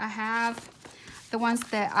here. I have the ones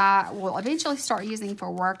that I will eventually start using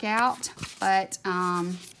for workout, but,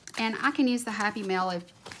 and I can use the Happy Meal if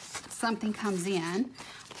something comes in.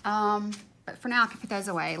 But for now, I can put those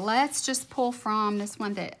away. Let's just pull from this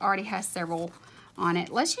one that already has several on it.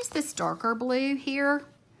 Let's use this darker blue here.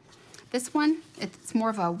 This one, it's more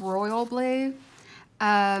of a royal blue.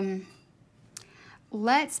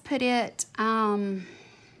 Let's put it,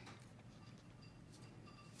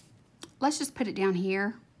 let's just put it down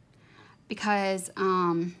here, because,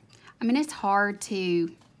 I mean, it's hard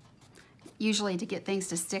to usually to get things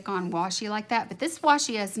to stick on washi like that, but this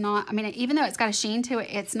washi is not, I mean, even though it's got a sheen to it,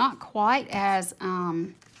 it's not quite as, yeah,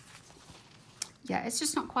 it's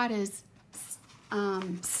just not quite as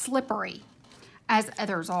slippery as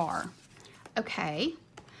others are. Okay,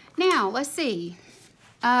 now let's see.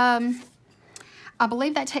 I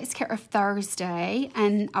believe that takes care of Thursday,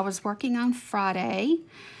 and I was working on Friday.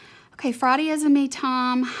 Okay, Friday is a me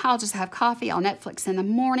time. I'll just have coffee. I'll Netflix in the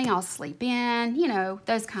morning. I'll sleep in, you know,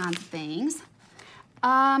 those kinds of things.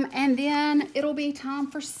 And then it'll be time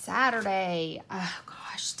for Saturday. Oh,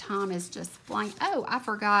 gosh, time is just flying. Oh, I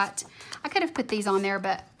forgot. I could have put these on there,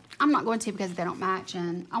 but I'm not going to because they don't match,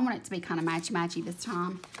 and I want it to be kind of matchy-matchy this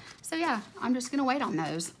time. So, yeah, I'm just going to wait on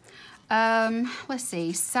those. Let's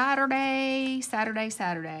see. Saturday.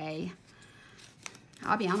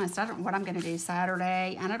 I'll be honest, I don't know what I'm going to do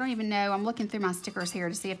Saturday, and I don't even know. I'm looking through my stickers here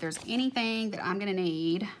to see if there's anything that I'm going to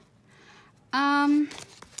need. I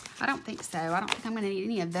don't think so. I don't think I'm going to need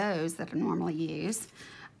any of those that I normally use.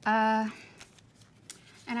 And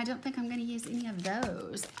I don't think I'm going to use any of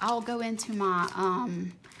those. I'll go into my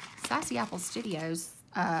Sassy Apple Studios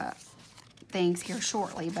things here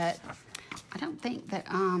shortly, but I don't think that...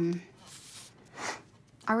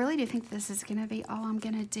 I really do think this is going to be all I'm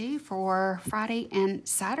going to do for Friday, and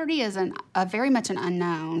Saturday is very much an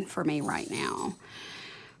unknown for me right now.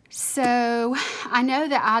 So I know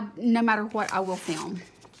that no matter what, I will film,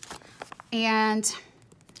 and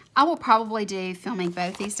I will probably do filming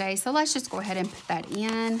both these days. So let's just go ahead and put that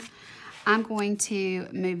in. I'm going to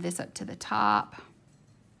move this up to the top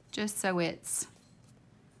just so it's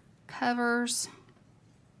covers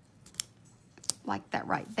like that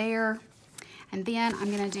right there. And then I'm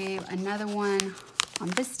going to do another one on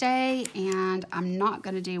this day, and I'm not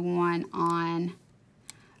going to do one on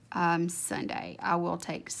Sunday. I will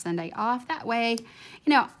take Sunday off. That way,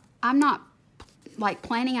 you know, I'm not like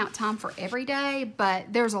planning out time for every day,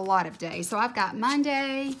 but there's a lot of days. So I've got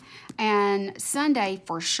Monday and Sunday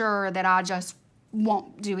for sure that I just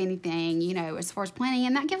won't do anything, you know, as far as planning.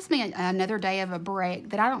 And that gives me another day of a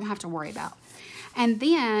break that I don't have to worry about. And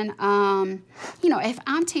then, you know, if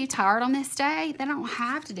I'm too tired on this day, then I don't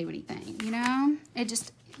have to do anything, you know? It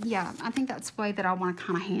just, yeah, I think that's the way that I want to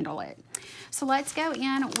kind of handle it. So let's go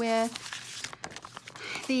in with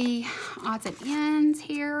the odds and ends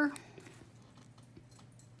here.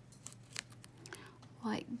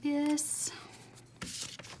 Like this.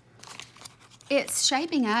 It's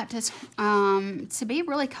shaping up to be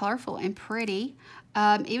really colorful and pretty.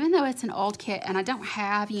 Even though it's an old kit and I don't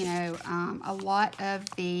have, you know, a lot of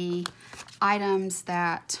the items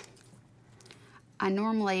that I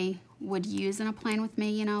normally would use in a plan with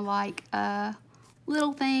me, you know, like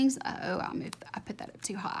little things. Oh, I put that up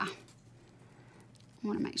too high. I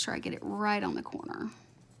want to make sure I get it right on the corner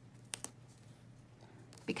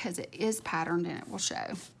because it is patterned and it will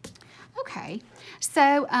show. Okay,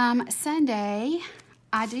 so Sunday,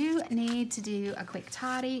 I do need to do a quick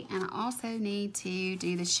tidy, and I also need to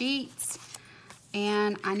do the sheets,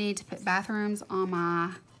 and I need to put bathrooms on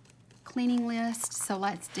my cleaning list. So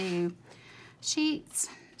let's do sheets.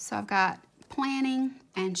 So I've got planning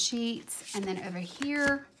and sheets, and then over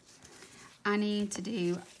here I need to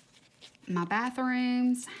do my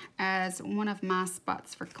bathrooms as one of my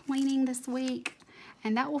spots for cleaning this week,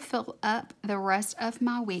 and that will fill up the rest of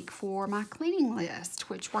my week for my cleaning list,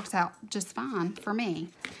 which works out just fine for me.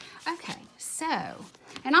 Okay, so,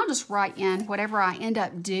 and I'll just write in whatever I end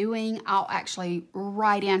up doing. I'll actually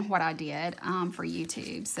write in what I did for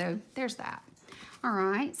YouTube. So there's that. All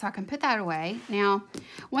right, so I can put that away. Now,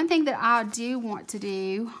 one thing that I do want to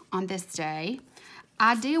do on this day,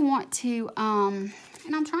 I do want to, and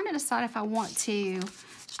I'm trying to decide if I want to,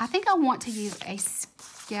 I think I want to use a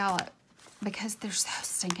scallop because they're so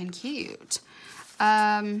stinking cute.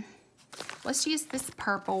 Let's use this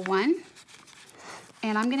purple one.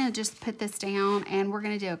 And I'm gonna just put this down and we're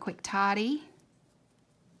gonna do a quick tidy.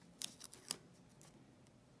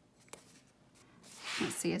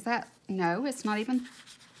 Let's see, is that, no, it's not even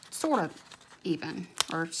sort of even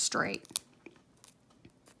or straight.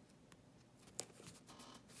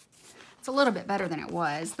 It's a little bit better than it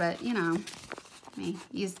was, but you know, let me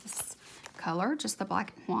use this color, just the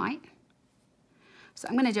black and white. So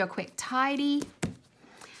I'm gonna do a quick tidy.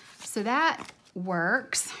 So that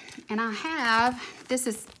works. And I have, this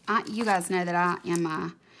is, you guys know that I am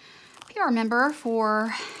a PR member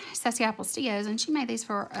for Sassy Apple Studios, and she made these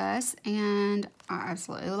for us, and I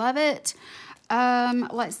absolutely love it.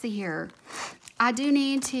 Let's see here. I do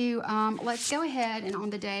need to, let's go ahead, and on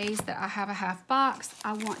the days that I have a half box,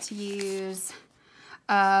 I want to use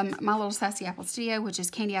my little Sassy Apple Studio, which is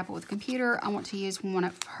Candy Apple with Computer. I want to use one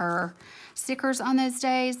of her stickers on those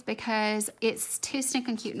days because it's too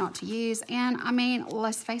stinking cute not to use. And I mean,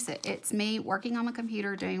 let's face it, it's me working on the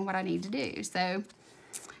computer doing what I need to do. So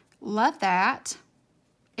love that.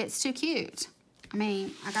 It's too cute. I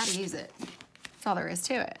mean, I gotta use it. That's all there is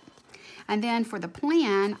to it. And then for the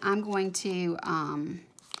plan, I'm going to,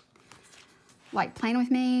 like Plan With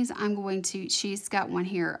Me's, I'm going to, she's got one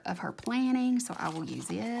here of her planning, so I will use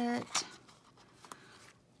it.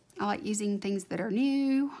 I like using things that are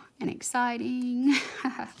new and exciting.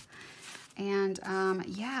 And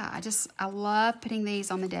yeah, I love putting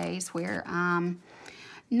these on the days where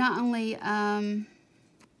not only, you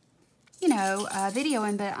know,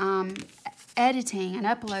 videoing, but editing and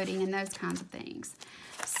uploading and those kinds of things.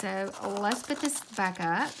 So let's put this back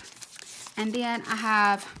up. And then I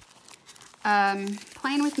have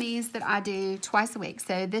Plan With Me's that I do twice a week.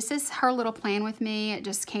 So this is her little Plan With Me,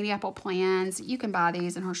 just Candy Apple plans. You can buy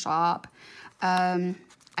these in her shop.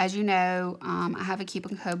 As you know, I have a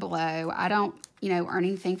coupon code below. I don't, you know, earn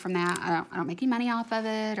anything from that. I don't make any money off of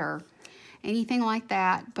it or anything like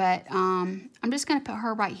that. But I'm just going to put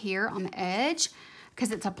her right here on the edge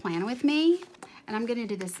because it's a Plan With Me. And I'm going to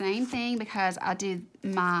do the same thing because I do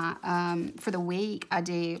my, for the week, I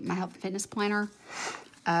do my health and fitness planner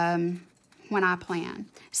when I plan.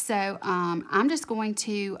 So I'm just going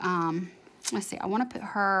to, let's see, I want to put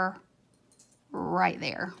her right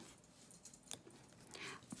there.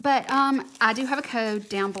 But I do have a code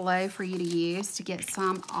down below for you to use to get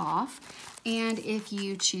some off. And if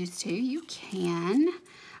you choose to, you can.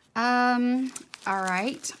 All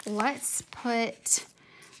right, let's put,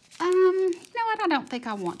 you know what, I don't think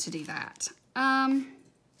I want to do that.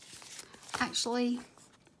 Actually,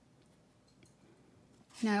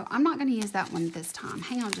 no, I'm not going to use that one this time.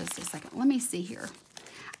 Hang on just a second. Let me see here.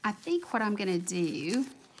 I think what I'm going to do,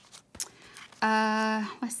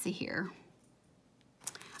 let's see here.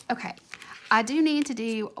 Okay, I do need to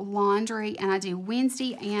do laundry, and I do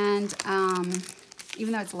Wednesday, and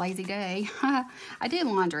even though it's a lazy day, I do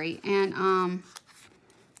laundry. And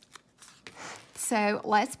so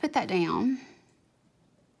let's put that down.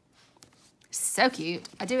 So cute.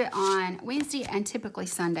 I do it on Wednesday and typically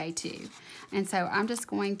Sunday too. And so I'm just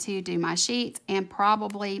going to do my sheets and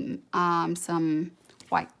probably some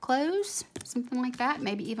white clothes, something like that.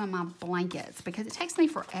 Maybe even my blankets because it takes me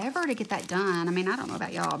forever to get that done. I mean, I don't know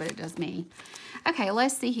about y'all, but it does me. Okay,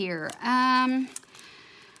 let's see here. I'm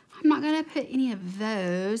not going to put any of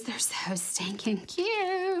those. They're so stinking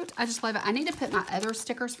cute. I just love it. I need to put my other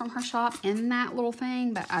stickers from her shop in that little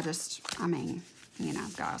thing, but I mean, you know,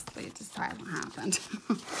 guys, it just hasn't happened.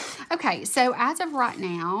 Okay, so as of right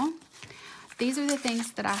now, these are the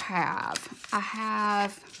things that I have. I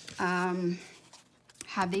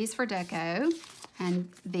have these for deco, and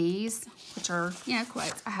these, which are, you know,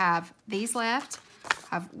 quotes. I have these left.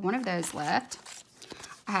 I have one of those left.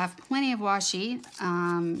 I have plenty of washi,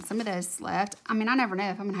 some of those left. I mean, I never know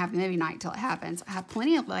if I'm going to have movie night till it happens. I have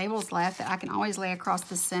plenty of labels left that I can always lay across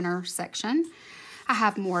the center section. I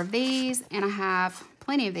have more of these, and I have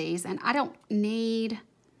plenty of these, and I don't need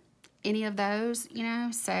any of those, you know.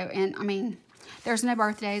 So, and I mean, there's no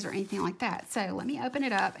birthdays or anything like that. So let me open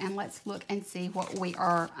it up and let's look and see what we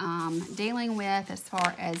are dealing with as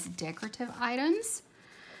far as decorative items.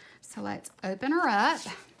 So let's open her up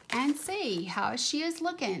and see how she is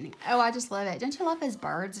looking. Oh, I just love it. Don't you love those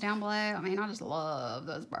birds down below? I mean, I just love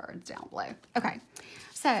those birds down below. Okay,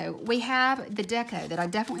 so we have the deco that I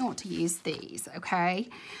definitely want to use these, okay?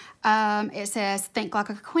 It says, think like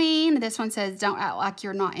a queen. This one says, don't act like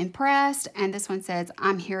you're not impressed. And this one says,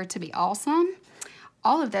 I'm here to be awesome.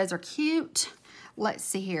 All of those are cute. Let's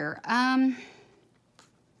see here.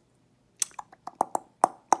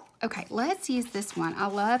 Okay, let's use this one. I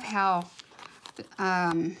love how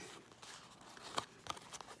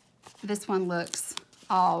this one looks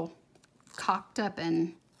all cocked up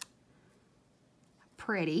and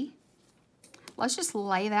pretty. Let's just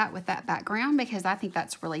lay that with that background because I think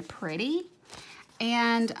that's really pretty.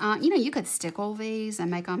 And, you know, you could stickle these and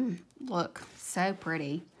make them look so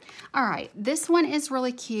pretty. All right, this one is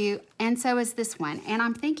really cute, and so is this one. And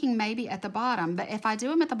I'm thinking maybe at the bottom, but if I do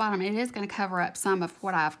them at the bottom, it is going to cover up some of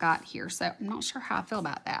what I've got here. So I'm not sure how I feel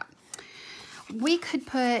about that. We could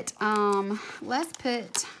put, let's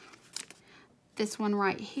put this one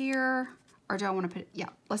right here. Or do I want to put, yeah,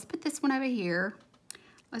 let's put this one over here.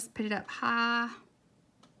 Let's put it up high.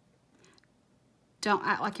 Don't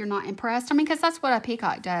act like you're not impressed. I mean, because that's what a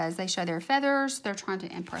peacock does. They show their feathers. They're trying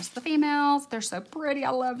to impress the females. They're so pretty.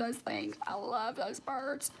 I love those things. I love those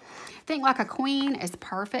birds. Think like a queen is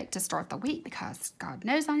perfect to start the week because God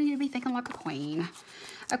knows I need to be thinking like a queen.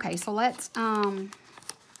 Okay, so let's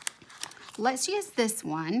use this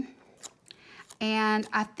one. And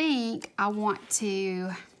I think I want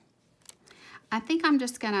to, I'm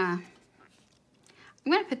gonna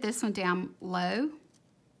put this one down low.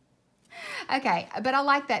 Okay, but I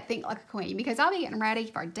like that think like a queen because I'll be getting ready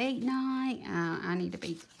for a date night. I need to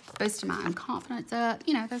be boosting my own confidence up.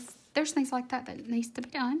 You know, there's things like that that needs to be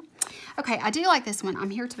done. Okay, I do like this one. I'm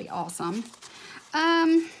here to be awesome.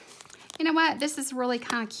 You know what? This is really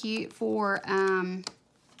kind of cute for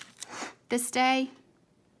this day.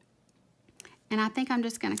 And I think I'm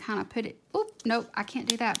just going to kind of put it, oop, nope, I can't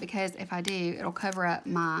do that because if I do, it'll cover up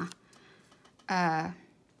my, yeah,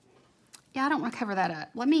 I don't want to cover that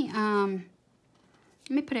up. Let me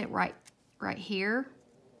put it right here.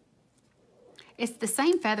 It's the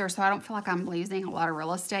same feather, so I don't feel like I'm losing a lot of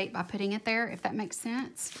real estate by putting it there, if that makes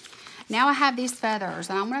sense. Now I have these feathers,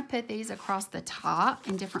 and I'm going to put these across the top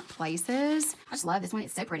in different places. I just love this one.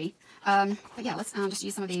 It's so pretty. But yeah, let's just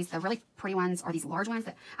use some of these. The really pretty ones are these large ones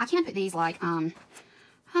that I can put these like,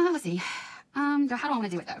 let's see. How do I want to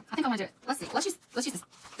do it, though? I think I want to do it. Let's see. Let's use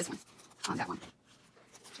this one on that one.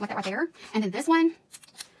 Like that right there. And then this one,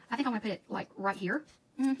 I think I'm going to put it like right here.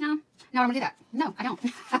 No, I'm going to do that. No, I don't.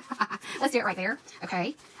 Let's do it right there.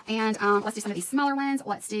 Okay. And let's do some of these smaller ones.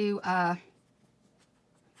 Let's do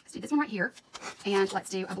this one right here. And let's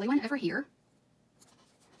do a blue one over here.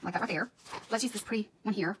 Like that right there. Let's use this pretty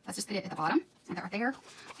one here. Let's just put it at the bottom. Like that right there.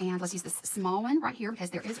 And let's use this small one right here because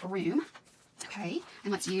there is room. Okay.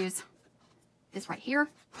 And let's use this right here.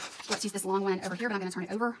 Let's use this long one over here, but I'm going to turn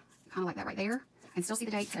it over kind of like that right there. And still see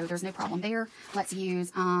the date, so there's no problem there. Let's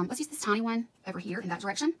use this tiny one over here in that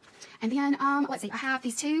direction. And then, let's see, I have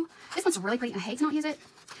these two. This one's really pretty, and I hate to not use it.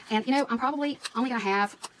 And, you know, I'm probably only going to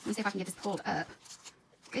have, let me see if I can get this pulled up.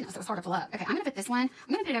 Goodness, it was hard to pull up. Okay, I'm going to put this one,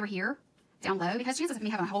 I'm going to put it over here, down low, because chances of me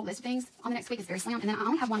having a whole list of things on the next week is very slim. And then I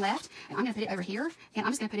only have one left, and I'm going to put it over here, and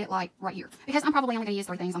I'm just going to put it, like, right here. Because I'm probably only going to use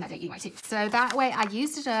 3 things on that day anyway, too. So that way, I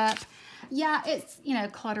used it up. Yeah, it's, you know,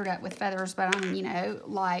 cluttered up with feathers, but I'm, you know,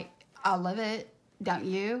 like, I love it. Don't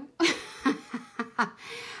you?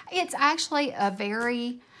 It's actually a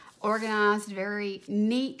very organized, very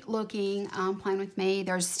neat looking plan with me.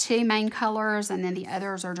 There's 2 main colors, and then the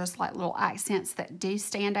others are just like little accents that do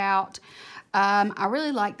stand out. I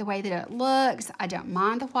really like the way that it looks. I don't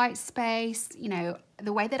mind the white space. You know,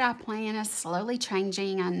 the way that I plan is slowly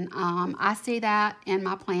changing, and I see that in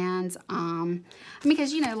my plans.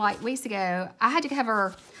 Because, you know, like weeks ago, I had to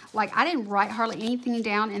cover, like, I didn't write hardly anything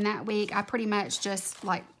down in that week. I pretty much just,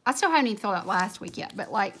 like, I still haven't even filled out last week yet,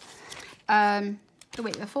 but, like, the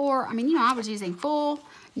week before, I mean, you know, I was using full,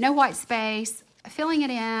 no white space, filling it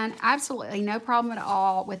in, absolutely no problem at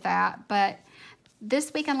all with that. But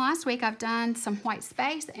this week and last week, I've done some white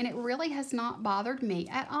space, and it really has not bothered me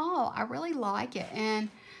at all. I really like it, and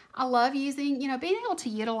I love using, you know, being able to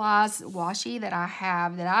utilize washi that I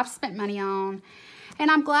have, that I've spent money on. And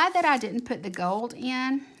I'm glad that I didn't put the gold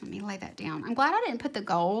in. Let me lay that down. I'm glad I didn't put the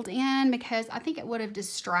gold in because I think it would have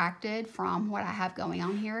distracted from what I have going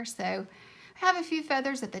on here. So I have a few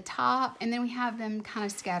feathers at the top, and then we have them kind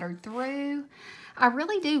of scattered through. I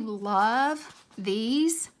really do love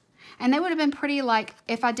these. And they would have been pretty like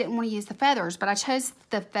if I didn't want to use the feathers, but I chose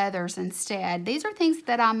the feathers instead. These are things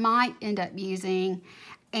that I might end up using.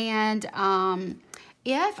 And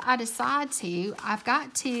if I decide to, I've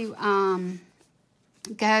got to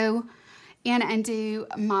go in and do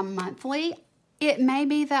my monthly. It may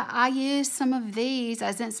be that I use some of these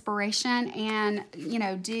as inspiration and, you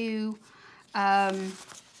know, do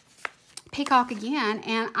Peacock again.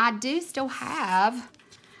 And I do still have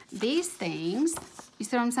these things. You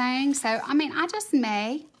see what I'm saying? So, I mean, I just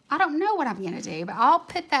may. I don't know what I'm going to do, but I'll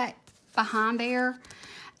put that behind there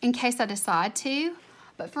in case I decide to.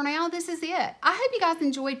 But for now, this is it. I hope you guys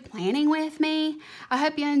enjoyed planning with me. I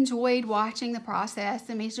hope you enjoyed watching the process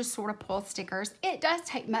and me just sort of pull stickers. It does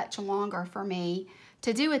take much longer for me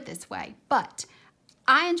to do it this way, but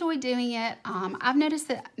I enjoy doing it. I've noticed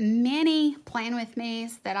that many plan with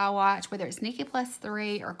me's that I watch, whether it's Nikki Plus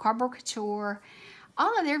 3 or Cardboard Couture,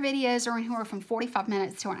 all of their videos are anywhere from 45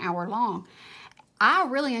 minutes to an hour long. I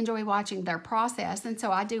really enjoy watching their process, and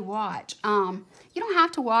so I do watch. You don't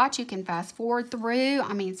have to watch. You can fast forward through.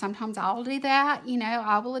 I mean, sometimes I'll do that, you know,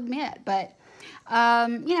 I will admit. But,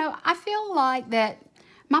 you know, I feel like that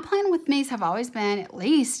my plan with me's have always been at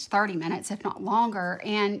least 30 minutes, if not longer,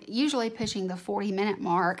 and usually pushing the 40-minute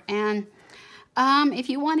mark. And if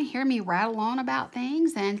you want to hear me rattle on about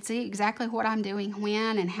things and see exactly what I'm doing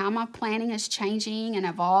when and how my planning is changing and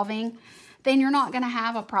evolving, then you're not going to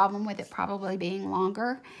have a problem with it probably being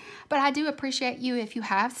longer. But I do appreciate you if you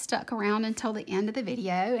have stuck around until the end of the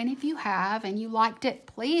video. And if you have and you liked it,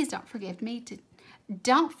 please don't forget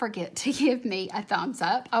to give me a thumbs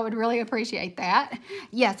up. I would really appreciate that.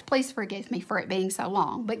 Yes, please forgive me for it being so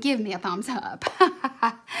long, but give me a thumbs up.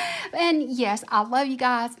 And yes, I love you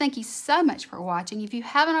guys. Thank you so much for watching. If you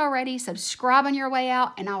haven't already, subscribe on your way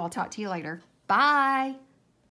out, and I will talk to you later. Bye.